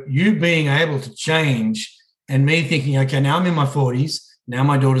so you being able to change and me thinking, okay, now I'm in my 40s, now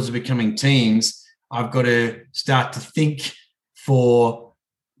my daughters are becoming teens, I've got to start to think for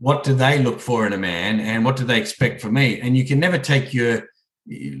what do they look for in a man and what do they expect from me? And you can never take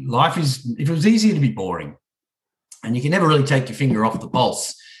life is, if it was easier to be boring, and you can never really take your finger off the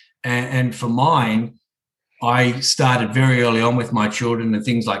pulse. And for mine, I started very early on with my children and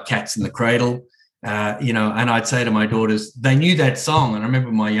things like Cats in the Cradle, and I'd say to my daughters, they knew that song. And I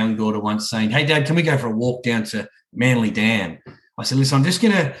remember my young daughter once saying, hey, Dad, can we go for a walk down to Manly Dam? I said, listen, I'm just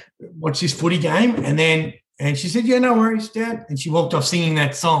going to watch this footy game. And she said, yeah, no worries, Dad. And she walked off singing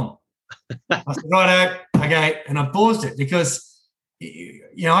that song. I said, righto, okay. And I paused it because,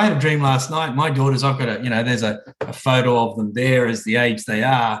 I had a dream last night. My daughters, I've got there's a photo of them there as the age they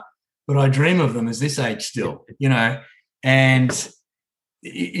are, but I dream of them as this age still, and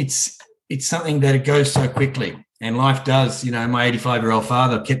it's something that it goes so quickly. And life does, my 85-year-old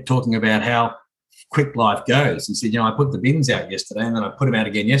father kept talking about how quick life goes. He said, I put the bins out yesterday and then I put them out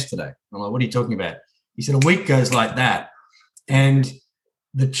again yesterday. I'm like, what are you talking about? He said, a week goes like that. And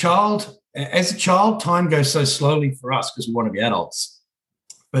as a child, time goes so slowly for us because we want to be adults.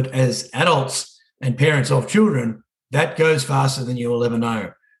 But as adults and parents of children, that goes faster than you'll ever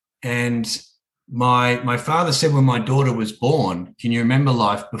know. And my father said when my daughter was born, can you remember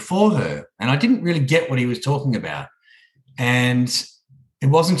life before her? And I didn't really get what he was talking about. And it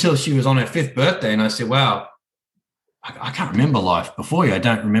wasn't until she was on her 5th birthday and I said, wow, I can't remember life before you. I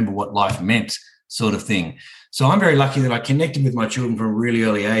don't remember what life meant, sort of thing. So I'm very lucky that I connected with my children from a really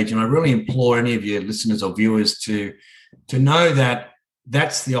early age. And I really implore any of your listeners or viewers to know that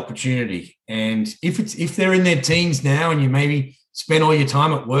that's the opportunity. And if they're in their teens now and you maybe spend all your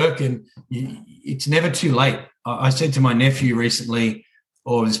time at work, and it's never too late. I said to my nephew recently,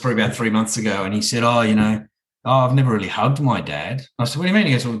 or it was probably about 3 months ago, and he said, I've never really hugged my dad. I said, what do you mean?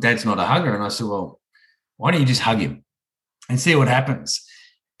 He goes, well, Dad's not a hugger. And I said, well, why don't you just hug him and see what happens?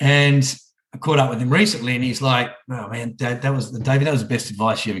 And I caught up with him recently, and he's like, oh, man, David, that was the best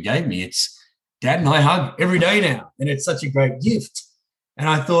advice you ever gave me. It's Dad and I hug every day now, and it's such a great gift. And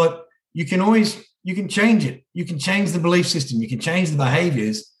I thought, you can change it. You can change the belief system. You can change the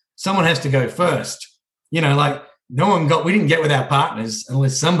behaviors. Someone has to go first. You know, like we didn't get with our partners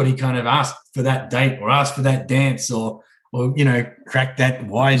unless somebody kind of asked for that date or asked for that dance or cracked that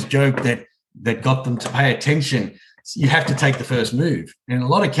wise joke that got them to pay attention. So you have to take the first move. And in a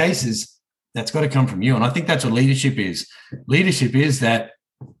lot of cases, that's got to come from you. And I think that's what leadership is. Leadership is that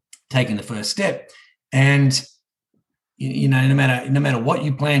taking the first step. And, no matter what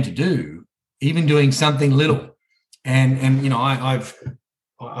you plan to do, even doing something little. And I've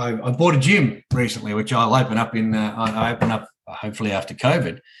bought a gym recently, which I'll open up I open up hopefully after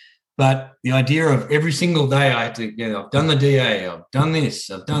COVID. But the idea of every single day I've done the DA, I've done this,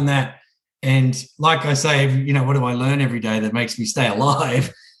 I've done that. And like I say, what do I learn every day that makes me stay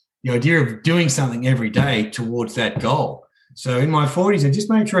alive? The idea of doing something every day towards that goal. So in my 40s, I just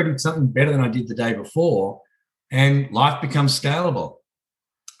made sure I did something better than I did the day before, and life becomes scalable.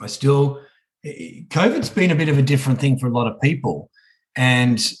 COVID's been a bit of a different thing for a lot of people.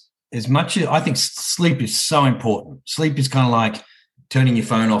 And as much as I think sleep is so important, sleep is kind of like turning your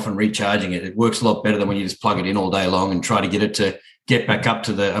phone off and recharging it. It works a lot better than when you just plug it in all day long and try to get it to get back up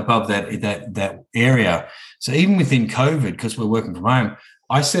to above that area. So even within COVID, because we're working from home,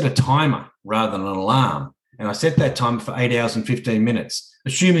 I set a timer rather than an alarm. And I set that timer for 8 hours and 15 minutes,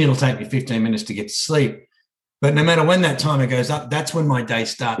 assuming it'll take me 15 minutes to get to sleep. But no matter when that timer goes up, that's when my day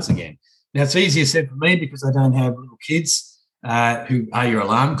starts again. Now, it's easier said for me because I don't have little kids who are your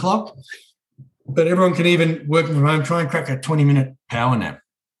alarm clock. But everyone can, even working from home, try and crack a 20-minute power nap,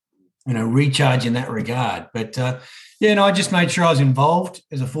 recharge in that regard. But, I just made sure I was involved.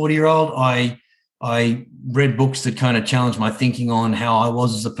 As a 40-year-old, I read books that kind of challenged my thinking on how I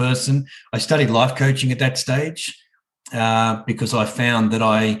was as a person. I studied life coaching at that stage because I found that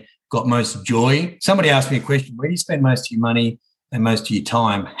I got most joy. Somebody asked me a question, where do you spend most of your money and most of your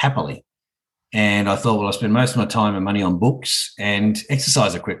time happily? And I thought, well, I spend most of my time and money on books and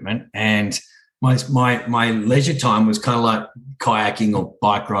exercise equipment. And my leisure time was kind of like kayaking or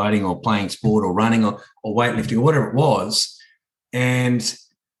bike riding or playing sport or running or weightlifting or whatever it was. And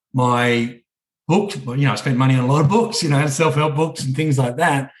my book, I spent money on a lot of books, self-help books and things like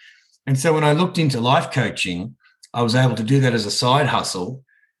that. And so when I looked into life coaching, I was able to do that as a side hustle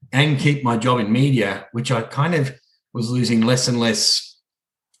and keep my job in media, which I kind of was losing less and less.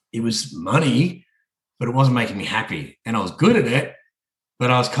 It was money, but it wasn't making me happy. And I was good at it,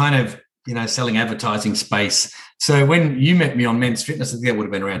 but I was kind of, selling advertising space. So when you met me on Men's Fitness, I think that would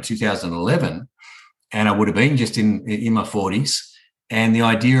have been around 2011, and I would have been just in my 40s. And the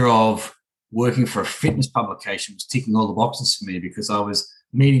idea of working for a fitness publication was ticking all the boxes for me because I was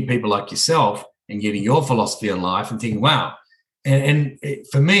meeting people like yourself and getting your philosophy on life and thinking, wow. And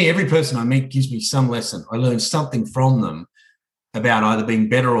for me, every person I meet gives me some lesson. I learn something from them about either being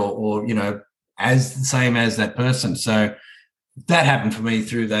better or as the same as that person. So that happened for me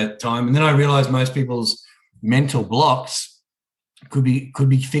through that time. And then I realized most people's mental blocks could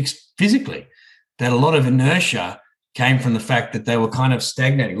be fixed physically, that a lot of inertia came from the fact that they were kind of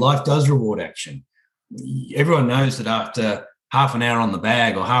stagnating. Life does reward action. Everyone knows that after half an hour on the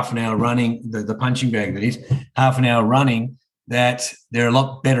bag or half an hour running, the punching bag that is, half an hour running, that they're a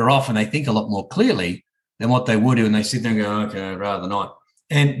lot better off and they think a lot more clearly than what they would do, and they sit there and go, okay, I'd rather not.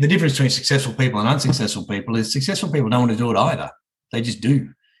 And the difference between successful people and unsuccessful people is successful people don't want to do it either. They just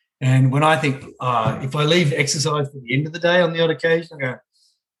do. And when I think, if I leave exercise for the end of the day on the odd occasion, I go,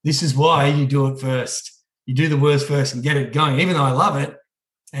 this is why you do it first. You do the worst first and get it going, even though I love it.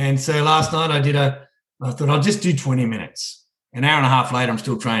 And so last night I thought I'll just do 20 minutes. An hour and a half later, I'm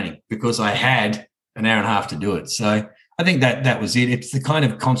still training because I had an hour and a half to do it. So I think that was it. It's the kind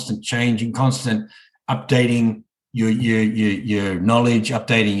of constant changing, constant updating your knowledge,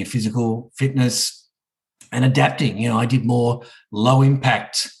 updating your physical fitness, and adapting. You know, I did more low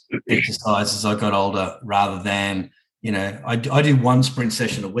impact exercise as I got older rather than, you know, I do one sprint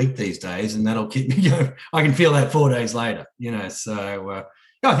session a week these days, and that'll keep me going. I can feel that 4 days later, you know. So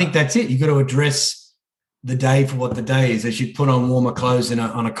I think that's it. You've got to address the day for what the day is. As you put on warmer clothes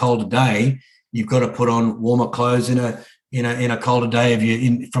on a colder day, you've got to put on warmer clothes in a colder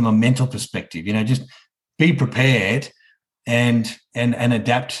day from a mental perspective. You know, just be prepared and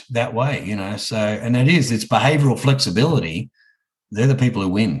adapt that way, you know. So, and it's behavioral flexibility. They're the people who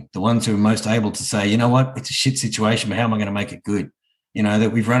win, the ones who are most able to say, you know what, it's a shit situation, but how am I going to make it good? You know,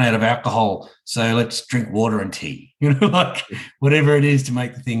 that we've run out of alcohol, so let's drink water and tea, you know, like whatever it is to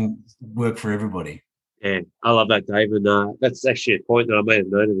make the thing work for everybody. Yeah, I love that, Dave. And that's actually a point that I made a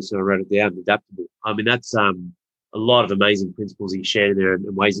note of this and I wrote it down, adaptable. I mean, that's a lot of amazing principles you shared there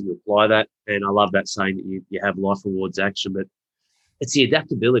and ways that you apply that. And I love that saying that you have life rewards action, but it's the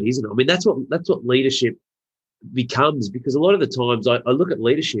adaptability, isn't it? I mean, that's what leadership becomes, because a lot of the times I look at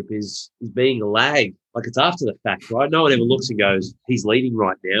leadership is being a lag, like it's after the fact, right? No one ever looks and goes, he's leading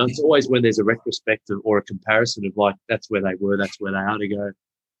right now. It's always when there's a retrospective or a comparison of like, that's where they were, that's where they are, to go,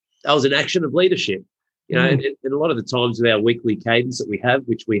 that was an action of leadership, you know. And a lot of the times with our weekly cadence that we have,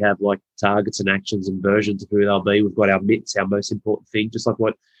 which we have like targets and actions and versions of who they'll be, we've got our MITs, our most important thing, just like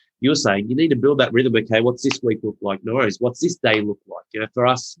what you're saying, you need to build that rhythm. Okay, what's this week look like? No worries. What's this day look like? You know, for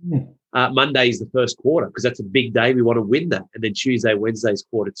us, Monday is the first quarter because that's a big day. We want to win that. And then Tuesday, Wednesday is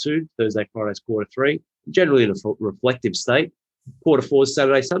quarter 2, Thursday, Friday is quarter 3. Generally in a reflective state. Quarter 4 is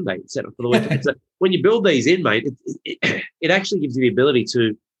Saturday, Sunday. It's set up for the weekend. So when you build these in, mate, it actually gives you the ability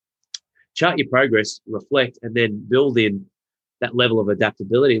to chart your progress, reflect, and then build in that level of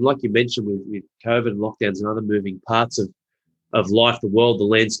adaptability. And like you mentioned with COVID and lockdowns and other moving parts of life, the world, the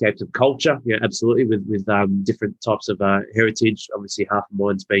landscapes of culture, yeah, absolutely, with different types of heritage. Obviously, half of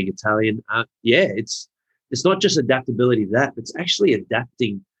mine's being Italian. It's not just adaptability to that, it's actually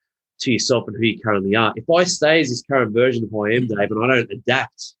adapting to yourself and who you currently are. If I stay as this current version of who I am, Dave, and I don't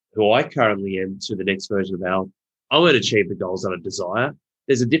adapt who I currently am to the next version of Al, I won't achieve the goals that I desire.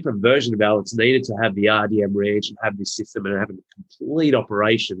 There's a different version of Al that's needed to have the RDM reg and have this system and have a complete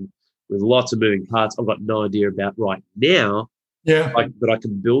operation with lots of moving parts I've got no idea about right now. Yeah, but I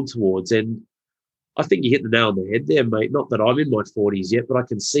can build towards. And I think you hit the nail on the head there, mate. Not that I'm in my 40s yet, but I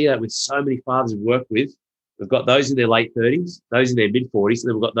can see that with so many fathers we work with. We've got those in their late 30s, those in their mid 40s, and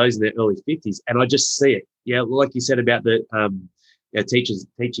then we've got those in their early 50s. And I just see it. Yeah, like you said about the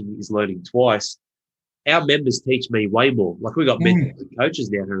teaching is learning twice. Our members teach me way more. Like we've got mentors and coaches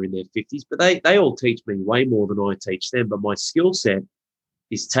now who are in their 50s, but they all teach me way more than I teach them. But my skill set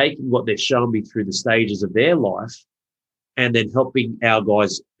is taking what they've shown me through the stages of their life and then helping our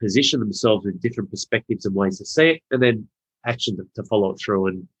guys position themselves with different perspectives and ways to see it, and then action to follow it through.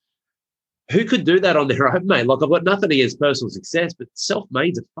 And who could do that on their own, mate? Like, I've got nothing against personal success, but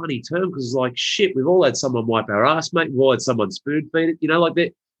self-made's a funny term because it's like, shit, we've all had someone wipe our ass, mate. We've all had someone spoon feed it, you know, like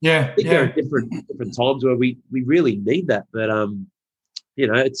that. Yeah. I think there are different times where we really need that. But, you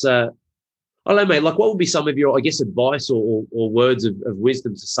know, it's I don't know, mate, like what would be some of your, I guess, advice or words of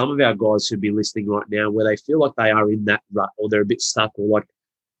wisdom to some of our guys who'd be listening right now where they feel like they are in that rut or they're a bit stuck, or like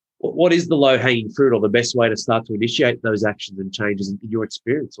what is the low-hanging fruit or the best way to start to initiate those actions and changes in your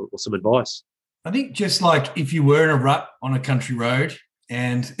experience, or some advice? I think just like if you were in a rut on a country road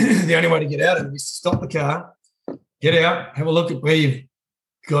and the only way to get out of it is to stop the car, get out, have a look at where you've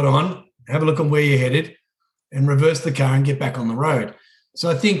got on, have a look on where you're headed, and reverse the car and get back on the road. So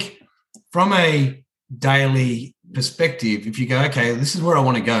I think from a daily perspective, if you go, okay, this is where I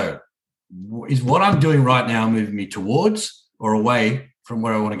want to go, is what I'm doing right now moving me towards or away from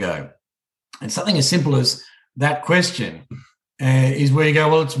where I want to go? And something as simple as that question is where you go,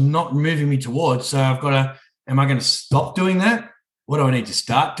 well, it's not moving me towards, so I've got to, am I going to stop doing that? What do I need to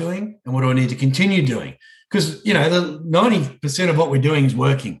start doing? And what do I need to continue doing? Because, you know, the 90% of what we're doing is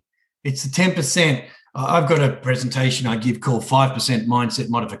working. It's the 10%. I've got a presentation I give called 5% Mindset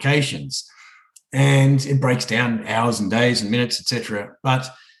Modifications, and it breaks down hours and days and minutes, etc. But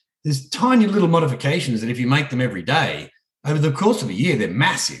there's tiny little modifications that if you make them every day, over the course of a year, they're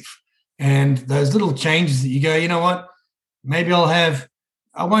massive. And those little changes that you go, you know what, maybe I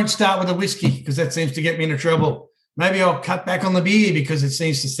won't start with a whiskey because that seems to get me into trouble. Maybe I'll cut back on the beer because it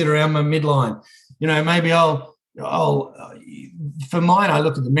seems to sit around my midline. You know, maybe I'll for mine, I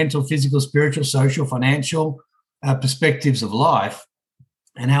look at the mental, physical, spiritual, social, financial perspectives of life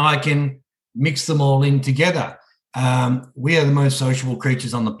and how I can mix them all in together. We are the most sociable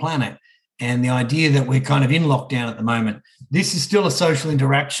creatures on the planet. And the idea that we're kind of in lockdown at the moment, this is still a social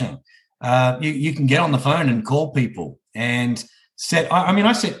interaction. You can get on the phone and call people. And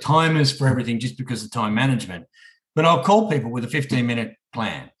I set timers for everything just because of time management, but I'll call people with a 15-minute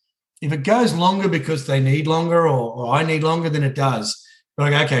plan. If it goes longer because they need longer or I need longer, then it does. But I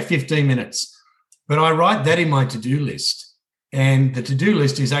go, okay, 15 minutes. But I write that in my to-do list. And the to-do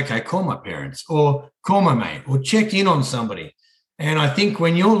list is, okay, call my parents or call my mate or check in on somebody. And I think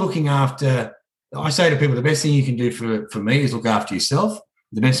when you're looking after, I say to people, the best thing you can do for me is look after yourself.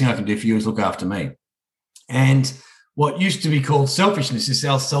 The best thing I can do for you is look after me. And what used to be called selfishness is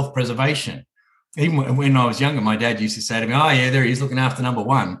self-preservation. Even when I was younger, my dad used to say to me, oh, yeah, there he is looking after number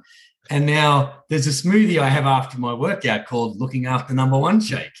one. And now there's a smoothie I have after my workout called Looking After Number One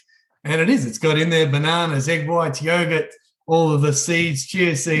Shake. And it is. It's got in there bananas, egg whites, yogurt, all of the seeds,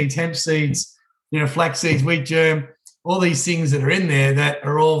 chia seeds, hemp seeds, flax seeds, wheat germ, all these things that are in there that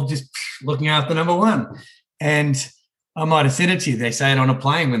are all just looking after number one. And I might have said it to you. They say it on a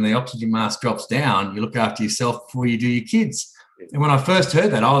plane when the oxygen mask drops down, you look after yourself before you do your kids. And when I first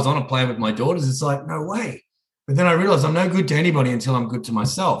heard that, I was on a plane with my daughters. It's like, no way. But then I realized I'm no good to anybody until I'm good to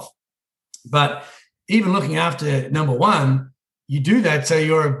myself. But even looking after number one, you do that so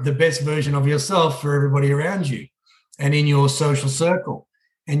you're the best version of yourself for everybody around you and in your social circle.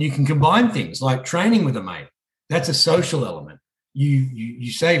 And you can combine things like training with a mate. That's a social element.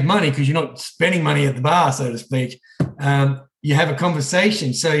 You save money because you're not spending money at the bar, so to speak. You have a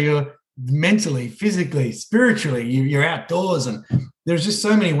conversation, so you're mentally, physically, spiritually, you're outdoors. And there's just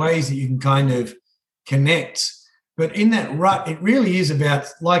so many ways that you can kind of connect. But in that rut, it really is about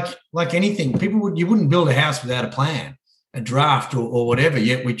like anything. You wouldn't build a house without a plan, a draft or whatever.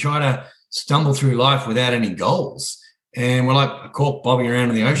 Yet we try to stumble through life without any goals. And we're like a cork bobbing around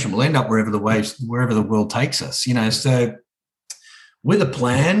in the ocean. We'll end up wherever the world takes us, So with a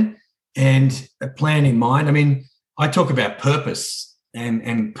plan and a plan in mind, I mean, I talk about purpose,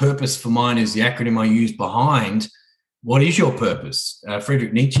 and purpose for mine is the acronym I use behind what is your purpose.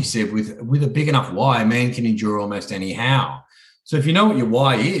 Friedrich Nietzsche said, with a big enough why, man can endure almost any how. So if you know what your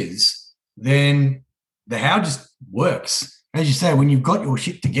why is, then the how just works. As you say, when you've got your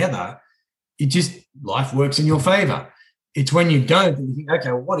shit together, life works in your favor. It's when you don't that you think,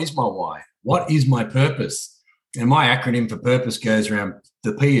 okay, well, what is my why? What is my purpose? And my acronym for purpose goes around,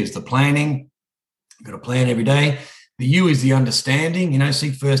 the P is the planning. You've got to plan every day. The U is the understanding,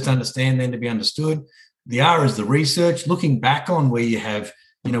 seek first to understand, then to be understood. The R is the research, looking back on where you have,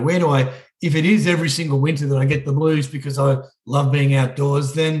 if it is every single winter that I get the blues because I love being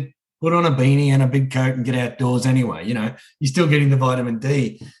outdoors, then put on a beanie and a big coat and get outdoors anyway. You're still getting the vitamin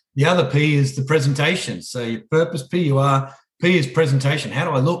D. The other P is the presentation. So your purpose, P-U-R, P is presentation. How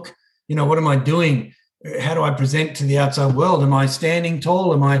do I look? What am I doing? How do I present to the outside world? Am I standing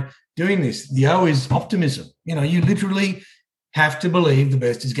tall? Am I doing this? The O is optimism. You literally have to believe the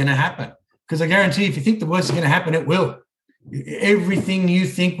best is going to happen. Because I guarantee if you think the worst is going to happen, it will. Everything you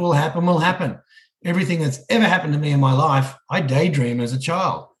think will happen will happen. Everything that's ever happened to me in my life, I daydream as a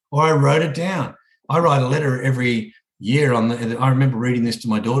child, or I wrote it down. I write a letter every year. I remember reading this to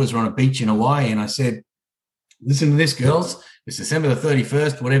my daughters. We're on a beach in Hawaii, and I said, listen to this, girls. It's December the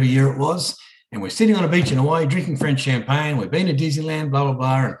 31st, whatever year it was, and we're sitting on a beach in Hawaii drinking French champagne. We've been to Disneyland, blah, blah,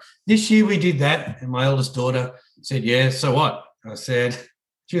 blah. And this year we did that, and my eldest daughter said, yeah, so what? I said,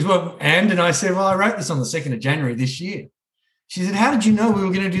 she goes, well, and I said, well, I wrote this on the 2nd of January this year. She said, how did you know we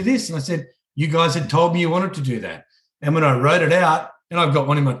were going to do this? And I said, you guys had told me you wanted to do that. And when I wrote it out, and I've got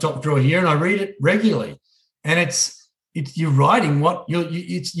one in my top drawer here, and I read it regularly. And it's you're writing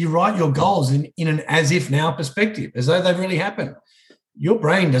you write your goals in an as if now perspective, as though they've really happened. Your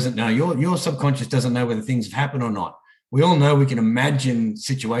brain doesn't know, your subconscious doesn't know whether things have happened or not. We all know we can imagine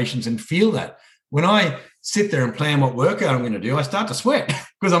situations and feel that. When I sit there and plan what workout I'm going to do, I start to sweat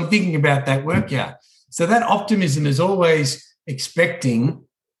because I'm thinking about that workout. So that optimism is always expecting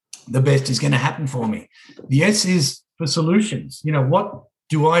the best is going to happen for me. The S is for solutions. What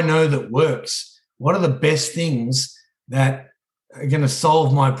do I know that works? What are the best things that are going to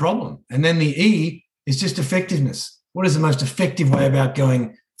solve my problem? And then the E is just effectiveness. What is the most effective way about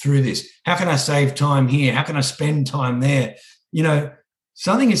going through this? How can I save time here? How can I spend time there?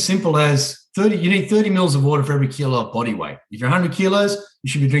 Something as simple as you need 30 mils of water for every kilo of body weight. If you're 100 kilos, you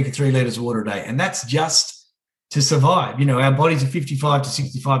should be drinking 3 liters of water a day. And that's just to survive. Our bodies are 55 to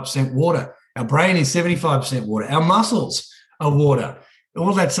 65% water. Our brain is 75% water. Our muscles are water,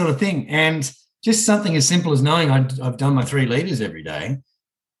 all that sort of thing. And just something as simple as knowing I've done my 3 liters every day,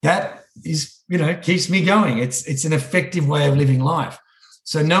 that is, keeps me going. It's an effective way of living life.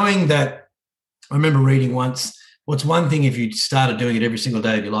 So knowing that, I remember reading once, what's one thing if you started doing it every single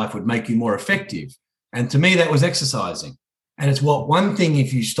day of your life would make you more effective? And to me, that was exercising. And it's what one thing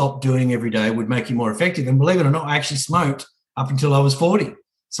if you stopped doing every day would make you more effective. And believe it or not, I actually smoked up until I was 40.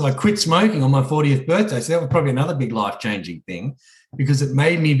 So I quit smoking on my 40th birthday. So that was probably another big life-changing thing because it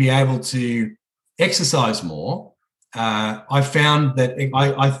made me be able to exercise more. I found that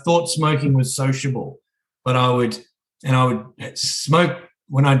I thought smoking was sociable, but I would smoke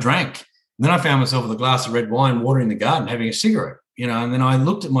when I drank. And then I found myself with a glass of red wine, watering the garden, having a cigarette, and then I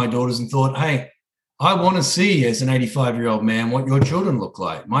looked at my daughters and thought, hey, I want to see as an 85-year-old man what your children look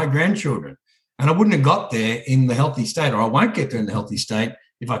like, my grandchildren. And I wouldn't have got there in the healthy state, or I won't get there in the healthy state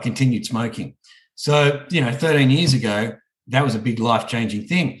if I continued smoking. So, 13 years ago, that was a big life-changing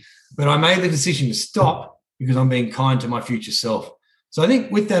thing. But I made the decision to stop because I'm being kind to my future self. So I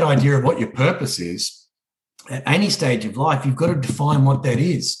think with that idea of what your purpose is, at any stage of life, you've got to define what that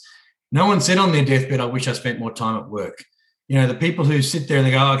is. No one said on their deathbed, I wish I spent more time at work. The people who sit there and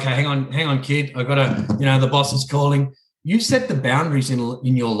they go, okay, hang on, kid, I got to, the boss is calling. You set the boundaries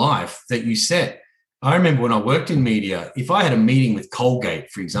in your life that you set. I remember when I worked in media, if I had a meeting with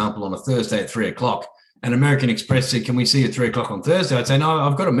Colgate, for example, on a Thursday at 3:00, and American Express said, can we see you at 3:00 on Thursday? I'd say, no,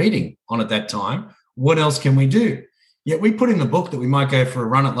 I've got a meeting on at that time. What else can we do? Yet we put in the book that we might go for a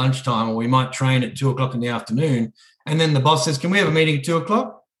run at lunchtime, or we might train at 2:00 in the afternoon. And then the boss says, can we have a meeting at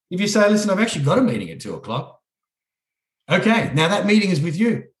 2:00? If you say, listen, I've actually got a meeting at 2:00. Okay, now that meeting is with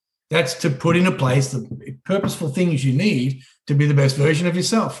you. That's to put into place the purposeful things you need to be the best version of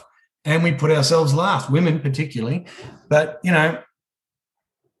yourself. And we put ourselves last, women particularly. But,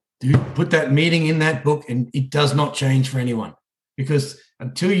 do put that meeting in that book, and it does not change for anyone. Because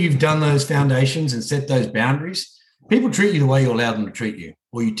until you've done those foundations and set those boundaries, people treat you the way you allow them to treat you,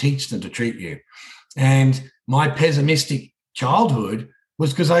 or you teach them to treat you. And my pessimistic childhood was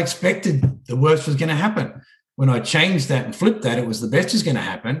because I expected the worst was going to happen. When I changed that and flipped that, it was the best is going to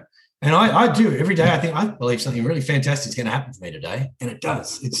happen. And I do every day. I believe something really fantastic is going to happen for me today. And it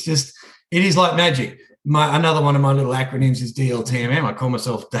does. It is like magic. Another one of my little acronyms is DLTMM. I call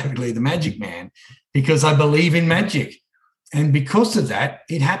myself David Lee, the Magic Man, because I believe in magic. And because of that,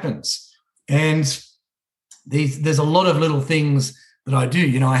 it happens. And there's a lot of little things that I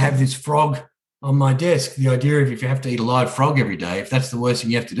do. I have this frog on my desk. The idea of if you have to eat a live frog every day, if that's the worst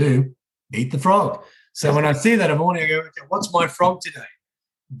thing you have to do, eat the frog. So when I see that in the morning, I go, okay, what's my frog today?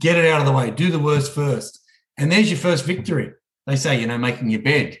 Get it out of the way. Do the worst first. And there's your first victory. They say, making your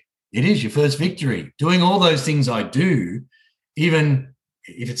bed. It is your first victory. Doing all those things I do, even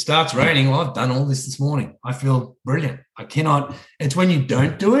if it starts raining, well, I've done all this morning. I feel brilliant. It's when you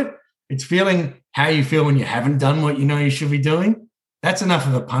don't do it. It's feeling how you feel when you haven't done what you should be doing. That's enough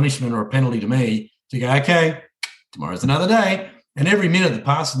of a punishment or a penalty to me to go, okay, tomorrow's another day. And every minute that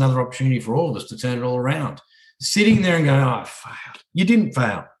passes, another opportunity for all of us to turn it all around. Sitting there and going, oh, I failed. You didn't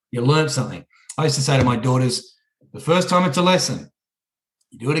fail. You learned something. I used to say to my daughters, the first time it's a lesson.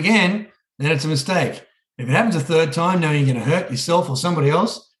 You do it again, then it's a mistake. If it happens a third time, knowing you're going to hurt yourself or somebody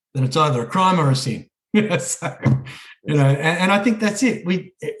else, then it's either a crime or a sin. And I think that's it.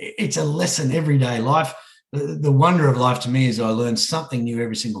 It's a lesson every day. Life, the wonder of life to me is I learn something new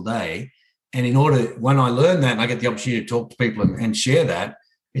every single day. And when I learn that and I get the opportunity to talk to people and share that,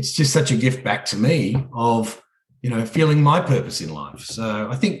 it's just such a gift back to me of, feeling my purpose in life. So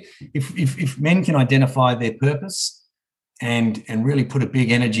I think if men can identify their purpose and really put a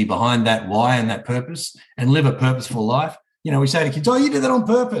big energy behind that why and that purpose and live a purposeful life, we say to kids, oh, you did that on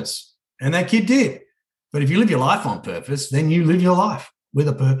purpose. And that kid did. But if you live your life on purpose, then you live your life with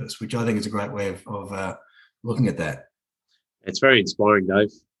a purpose, which I think is a great way of looking at that. It's very inspiring,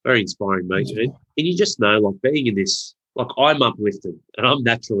 Dave. Very inspiring, mate. And you just know, like being in this, like I'm uplifted and I'm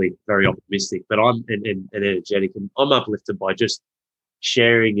naturally very optimistic, but I'm and energetic, and I'm uplifted by just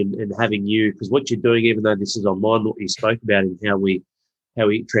sharing and having you, because what you're doing, even though this is online, what you spoke about and how we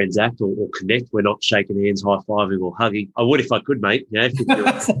transact or connect, we're not shaking hands, high-fiving or hugging. I would if I could, mate. I'd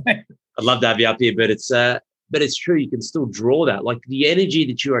love to have you up here, but it's true. You can still draw that, like the energy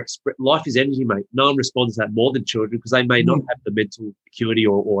that you are. Life is energy, mate. No one responds to that more than children because they may not have the mental acuity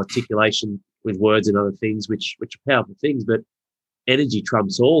or articulation with words and other things, which are powerful things. But energy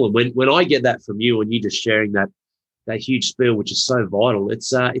trumps all. And when I get that from you and you just sharing that huge spiel, which is so vital,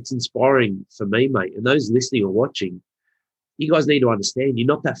 it's inspiring for me, mate. And those listening or watching, you guys need to understand you're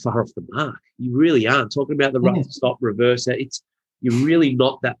not that far off the mark. You really aren't. Talking about the rough stop, reverse, you're really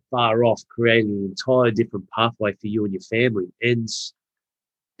not that far off creating an entire different pathway for you and your family. And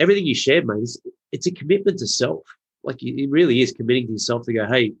everything you shared, mate, it's a commitment to self. Like it really is committing to yourself to go,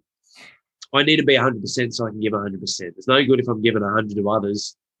 hey, I need to be 100% so I can give 100%. It's no good if I'm giving 100 to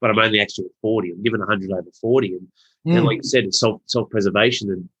others, but I'm only actually at 40. I'm giving 100 over 40. And like you said, it's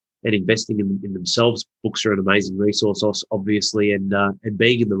self-preservation and investing in themselves. Books are an amazing resource, obviously, and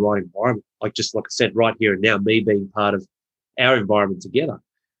being in the right environment. Like I said, right here and now, me being part of our environment together.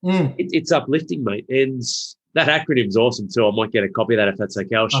 It's uplifting, mate. And that acronym's awesome too. I might get a copy of that if that's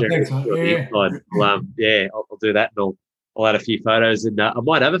okay. I'll share it on the inside. I'll do that, and I'll add a few photos, and I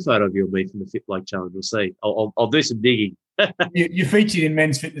might have a photo of you and me from the Fit Blake Challenge. We'll see. I'll do some digging. You featured in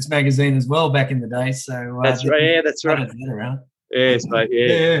Men's Fitness magazine as well back in the day. So that's right. Yeah, that's right. Yes, mate.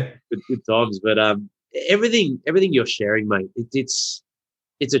 Yeah. Good times. But everything you're sharing, mate, it's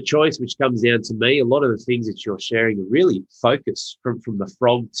a choice which comes down to me. A lot of the things that you're sharing are really focus from the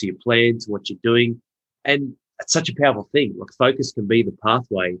frog to your plan to what you're doing. And it's such a powerful thing. Like focus can be the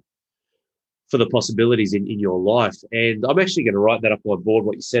pathway for the possibilities in your life. And I'm actually going to write that up on my board,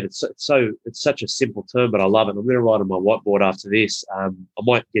 what you said. It's such a simple term, but I love it. I'm going to write on my whiteboard after this. I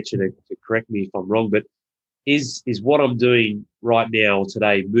might get you to correct me if I'm wrong, but is what I'm doing right now or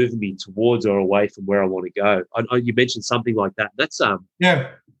today moving me towards or away from where I want to go? You mentioned something like that. That's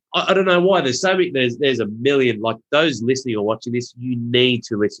I don't know why. There's so many. There's a million. Like those listening or watching this, you need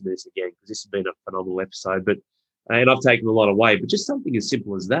to listen to this again because this has been a phenomenal episode. But and I've taken a lot away. But just something as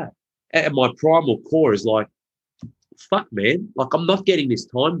simple as that. And my primal core is like, fuck, man. Like I'm not getting this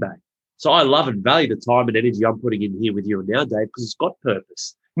time back. So I love and value the time and energy I'm putting in here with you now, Dave, because it's got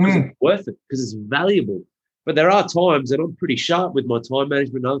purpose. Because it's worth it. Because it's valuable. But there are times, and I'm pretty sharp with my time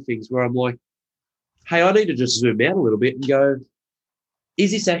management and other things, where I'm like, hey, I need to just zoom out a little bit and go,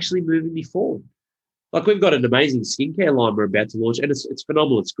 is this actually moving me forward? Like we've got an amazing skincare line we're about to launch, and it's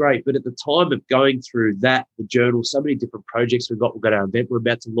phenomenal. It's great. But at the time of going through that, the journal, so many different projects we've got our event we're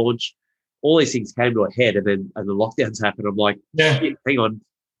about to launch, all these things came to a head, and then the lockdowns happened. I'm like, shit, hang on.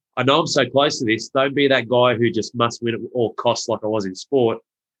 I know I'm so close to this. Don't be that guy who just must win at all costs like I was in sport.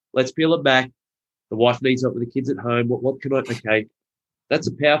 Let's peel it back. The wife needs help with the kids at home. What can I? Okay, that's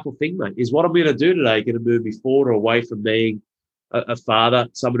a powerful thing, mate. Is what I'm going to do today going to move me forward or away from being a father,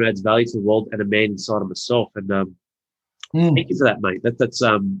 someone who adds value to the world, and a man inside of myself? And thank you for that, mate.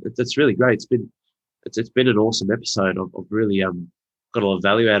 That's really great. It's been an awesome episode. I've really got a lot of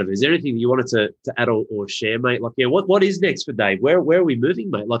value out of it. Is there anything that you wanted to add or share, mate? Like, what is next for Dave? Where are we moving,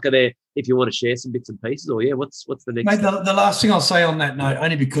 mate? Like, are there, if you want to share some bits and pieces, or what's the next? Mate, the last thing I'll say on that note,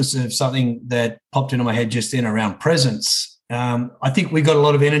 only because of something that popped into my head just then around presence. I think we got a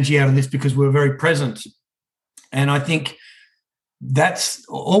lot of energy out of this because we were very present, and I think that's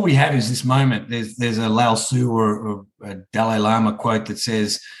all we have is this moment. There's a Lao Tzu or a Dalai Lama quote that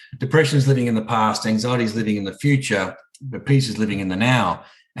says, "Depression is living in the past, anxiety is living in the future, but peace is living in the now."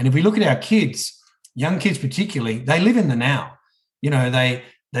 And if we look at our kids, young kids particularly, they live in the now. You know,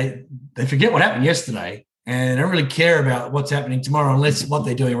 they forget what happened yesterday and they don't really care about what's happening tomorrow unless what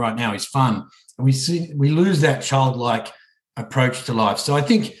they're doing right now is fun. And we lose that childlike approach to life. So I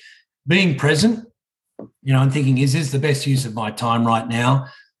think being present, you know, and thinking, is this the best use of my time right now?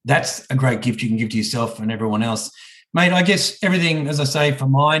 That's a great gift you can give to yourself and everyone else. Mate, I guess everything, as I say, for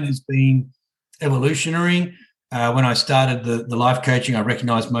mine has been evolutionary. When I started the life coaching, I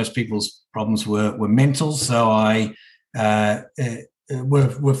recognized most people's problems were mental. So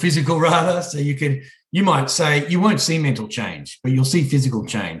were physical rather. So you might say you won't see mental change, but you'll see physical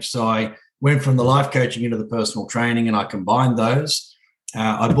change. So I went from the life coaching into the personal training, and I combined those.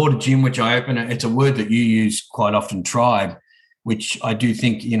 I bought a gym, which I opened. It's a word that you use quite often, tribe, which I do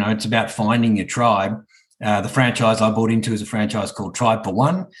think, you know, it's about finding your tribe. The franchise I bought into is a franchise called Tribe for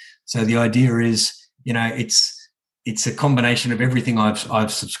One. So the idea is, you know, it's a combination of everything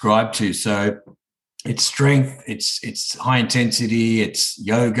I've subscribed to. So it's strength, it's high intensity, it's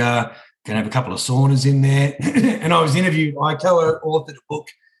yoga, can have a couple of saunas in there. And I co-authored a book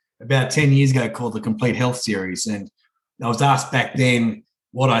about 10 years ago called The Complete Health Series. And I was asked back then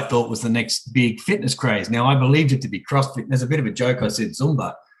what I thought was the next big fitness craze. Now, I believed it to be CrossFit. And as a bit of a joke, I said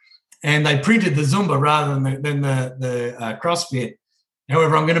Zumba. And they printed the Zumba rather than the CrossFit.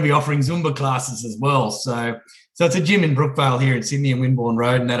 However, I'm going to be offering Zumba classes as well. So it's a gym in Brookvale here in Sydney and Wimborne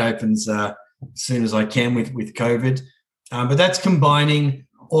Road, and that opens as soon as I can with COVID. But that's combining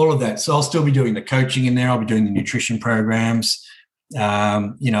all of that. So I'll still be doing the coaching in there. I'll be doing the nutrition programs. You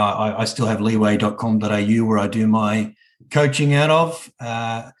know, I still have leeway.com.au where I do my coaching out of.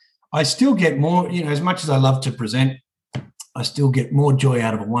 I still get more, you know, as much as I love to present, I still get more joy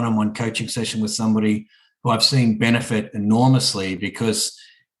out of a one-on-one coaching session with somebody who I've seen benefit enormously, because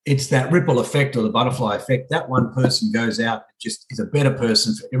it's that ripple effect or the butterfly effect. That one person goes out and just is a better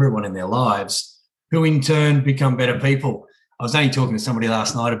person for everyone in their lives, who in turn become better people. I was only talking to somebody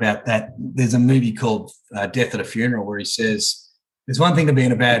last night about that. There's a movie called Death at a Funeral where he says, there's one thing to be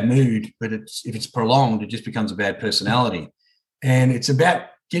in a bad mood, but if it's prolonged, it just becomes a bad personality. And it's about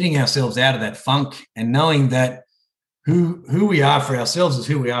getting ourselves out of that funk and knowing that who we are for ourselves is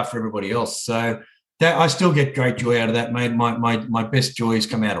who we are for everybody else. So I still get great joy out of that, mate. My best joys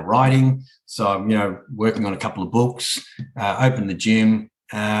come out of writing. So I'm, working on a couple of books, open the gym.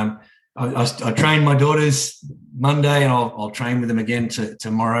 I train my daughters Monday, and I'll train with them again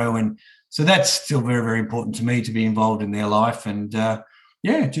tomorrow. And so that's still very, very important to me, to be involved in their life. And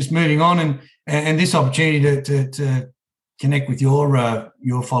just moving on, and this opportunity to connect with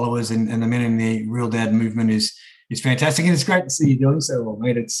your followers and the men in the Real Dad movement is fantastic. And it's great to see you doing so well,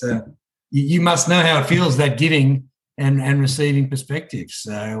 mate. It's you must know how it feels, that giving and receiving perspective.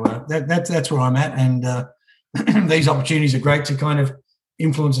 So that's where I'm at. And these opportunities are great to kind of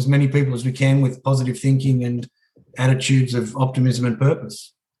influence as many people as we can with positive thinking and attitudes of optimism and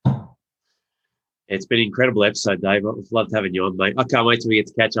purpose. It's been an incredible episode, Dave. I've loved having you on, mate. I can't wait till we get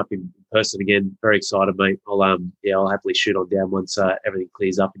to catch up in person again. Very excited, mate. I'll happily shoot on down once everything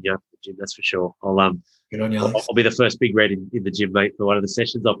clears up and you're up at the gym. That's for sure. Good on you, Alex. I'll be the first big red in the gym, mate, for one of the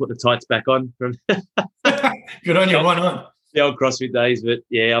sessions. I'll put the tights back on. Good on you. Why not? The old CrossFit days, but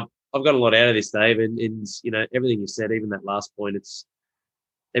yeah, I've got a lot out of this, Dave, and everything you said, even that last point,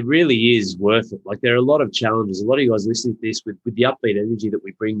 it really is worth it. Like, there are a lot of challenges. A lot of you guys listening to this with the upbeat energy that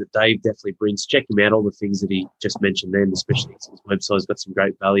we bring, that Dave definitely brings. Check him out, all the things that he just mentioned then, especially his website's got some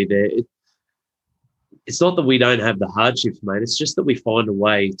great value there. It's not that we don't have the hardships, mate. It's just that we find a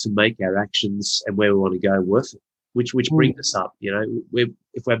way to make our actions and where we want to go worth it, which brings us up.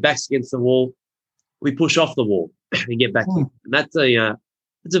 If we're backs against the wall, we push off the wall and get back in. And that's a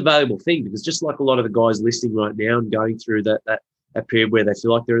valuable thing, because just like a lot of the guys listening right now and going through that period where they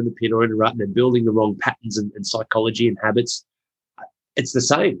feel like they're in the pit or in a rut and they're building the wrong patterns and psychology and habits, it's the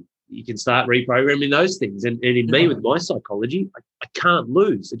same. You can start reprogramming those things. And in me, with my psychology, I can't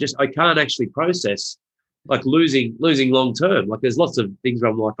lose. I can't actually process like losing long term. Like, there's lots of things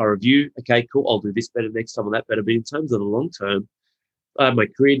where I'm like, I review, okay, cool, I'll do this better next time or that better. But in terms of the long term, my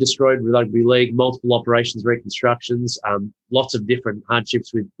career destroyed with rugby league, multiple operations, reconstructions, lots of different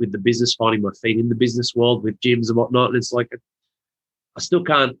hardships with the business, finding my feet in the business world with gyms and whatnot. And it's like, I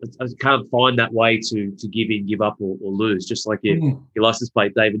can't find that way to give in, give up, or lose. Just like your license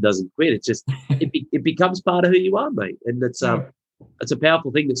plate, David doesn't quit. It's just it becomes part of who you are, mate. And it's a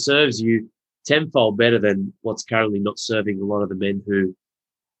powerful thing that serves you tenfold better than what's currently not serving a lot of the men who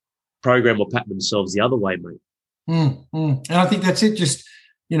program or pattern themselves the other way, mate. And I think that's it. Just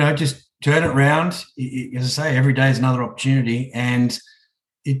turn it around. As I say, every day is another opportunity, and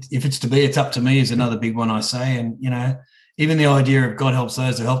if it's to be, it's up to me is another big one, I say. And even the idea of God helps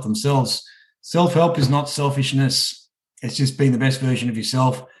those who help themselves. Self-help is not selfishness. It's just being the best version of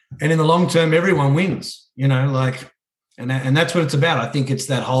yourself. And in the long term, everyone wins, and that's what it's about. I think it's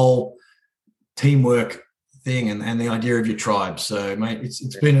that whole teamwork thing and the idea of your tribe. So, mate,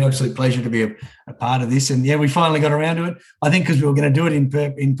 it's been an absolute pleasure to be a part of this. And, we finally got around to it. I think because we were going to do it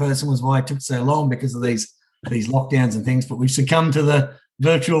in person was why it took so long, because of these lockdowns and things. But we've succumbed to the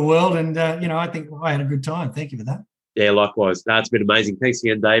virtual world, and, I think I had a good time. Thank you for that. Yeah, likewise. It's been amazing. Thanks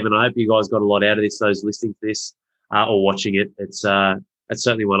again, Dave. And I hope you guys got a lot out of this, those listening to this or watching it. It's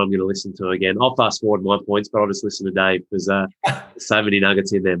certainly one I'm going to listen to again. I'll fast forward my points, but I'll just listen to Dave, because there's so many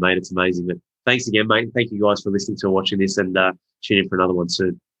nuggets in there, mate. It's amazing. But thanks again, mate. Thank you guys for listening to and watching this, and tune in for another one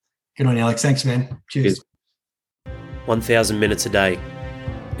soon. Good on you, Alex. Thanks, man. Cheers. 1,000 minutes a day.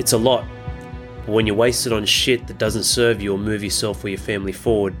 It's a lot. But when you're wasted on shit that doesn't serve you or move yourself or your family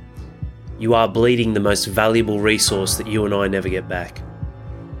forward, you are bleeding the most valuable resource that you and I never get back.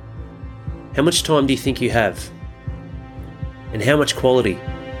 How much time do you think you have? And how much quality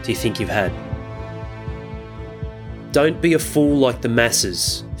do you think you've had? Don't be a fool like the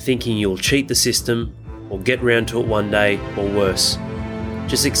masses, thinking you'll cheat the system or get round to it one day, or worse,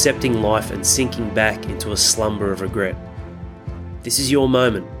 just accepting life and sinking back into a slumber of regret. This is your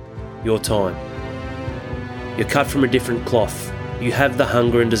moment, your time. You're cut from a different cloth. You have the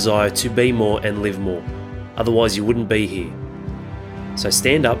hunger and desire to be more and live more. Otherwise, you wouldn't be here. So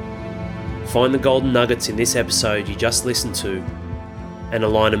stand up, find the golden nuggets in this episode you just listened to, and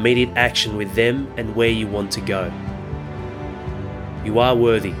align immediate action with them and where you want to go. You are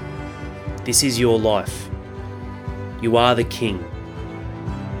worthy. This is your life. You are the king.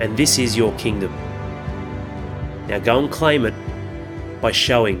 And this is your kingdom. Now go and claim it by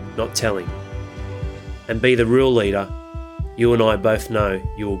showing, not telling. And be the real leader you and I both know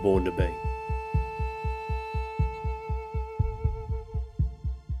you were born to be.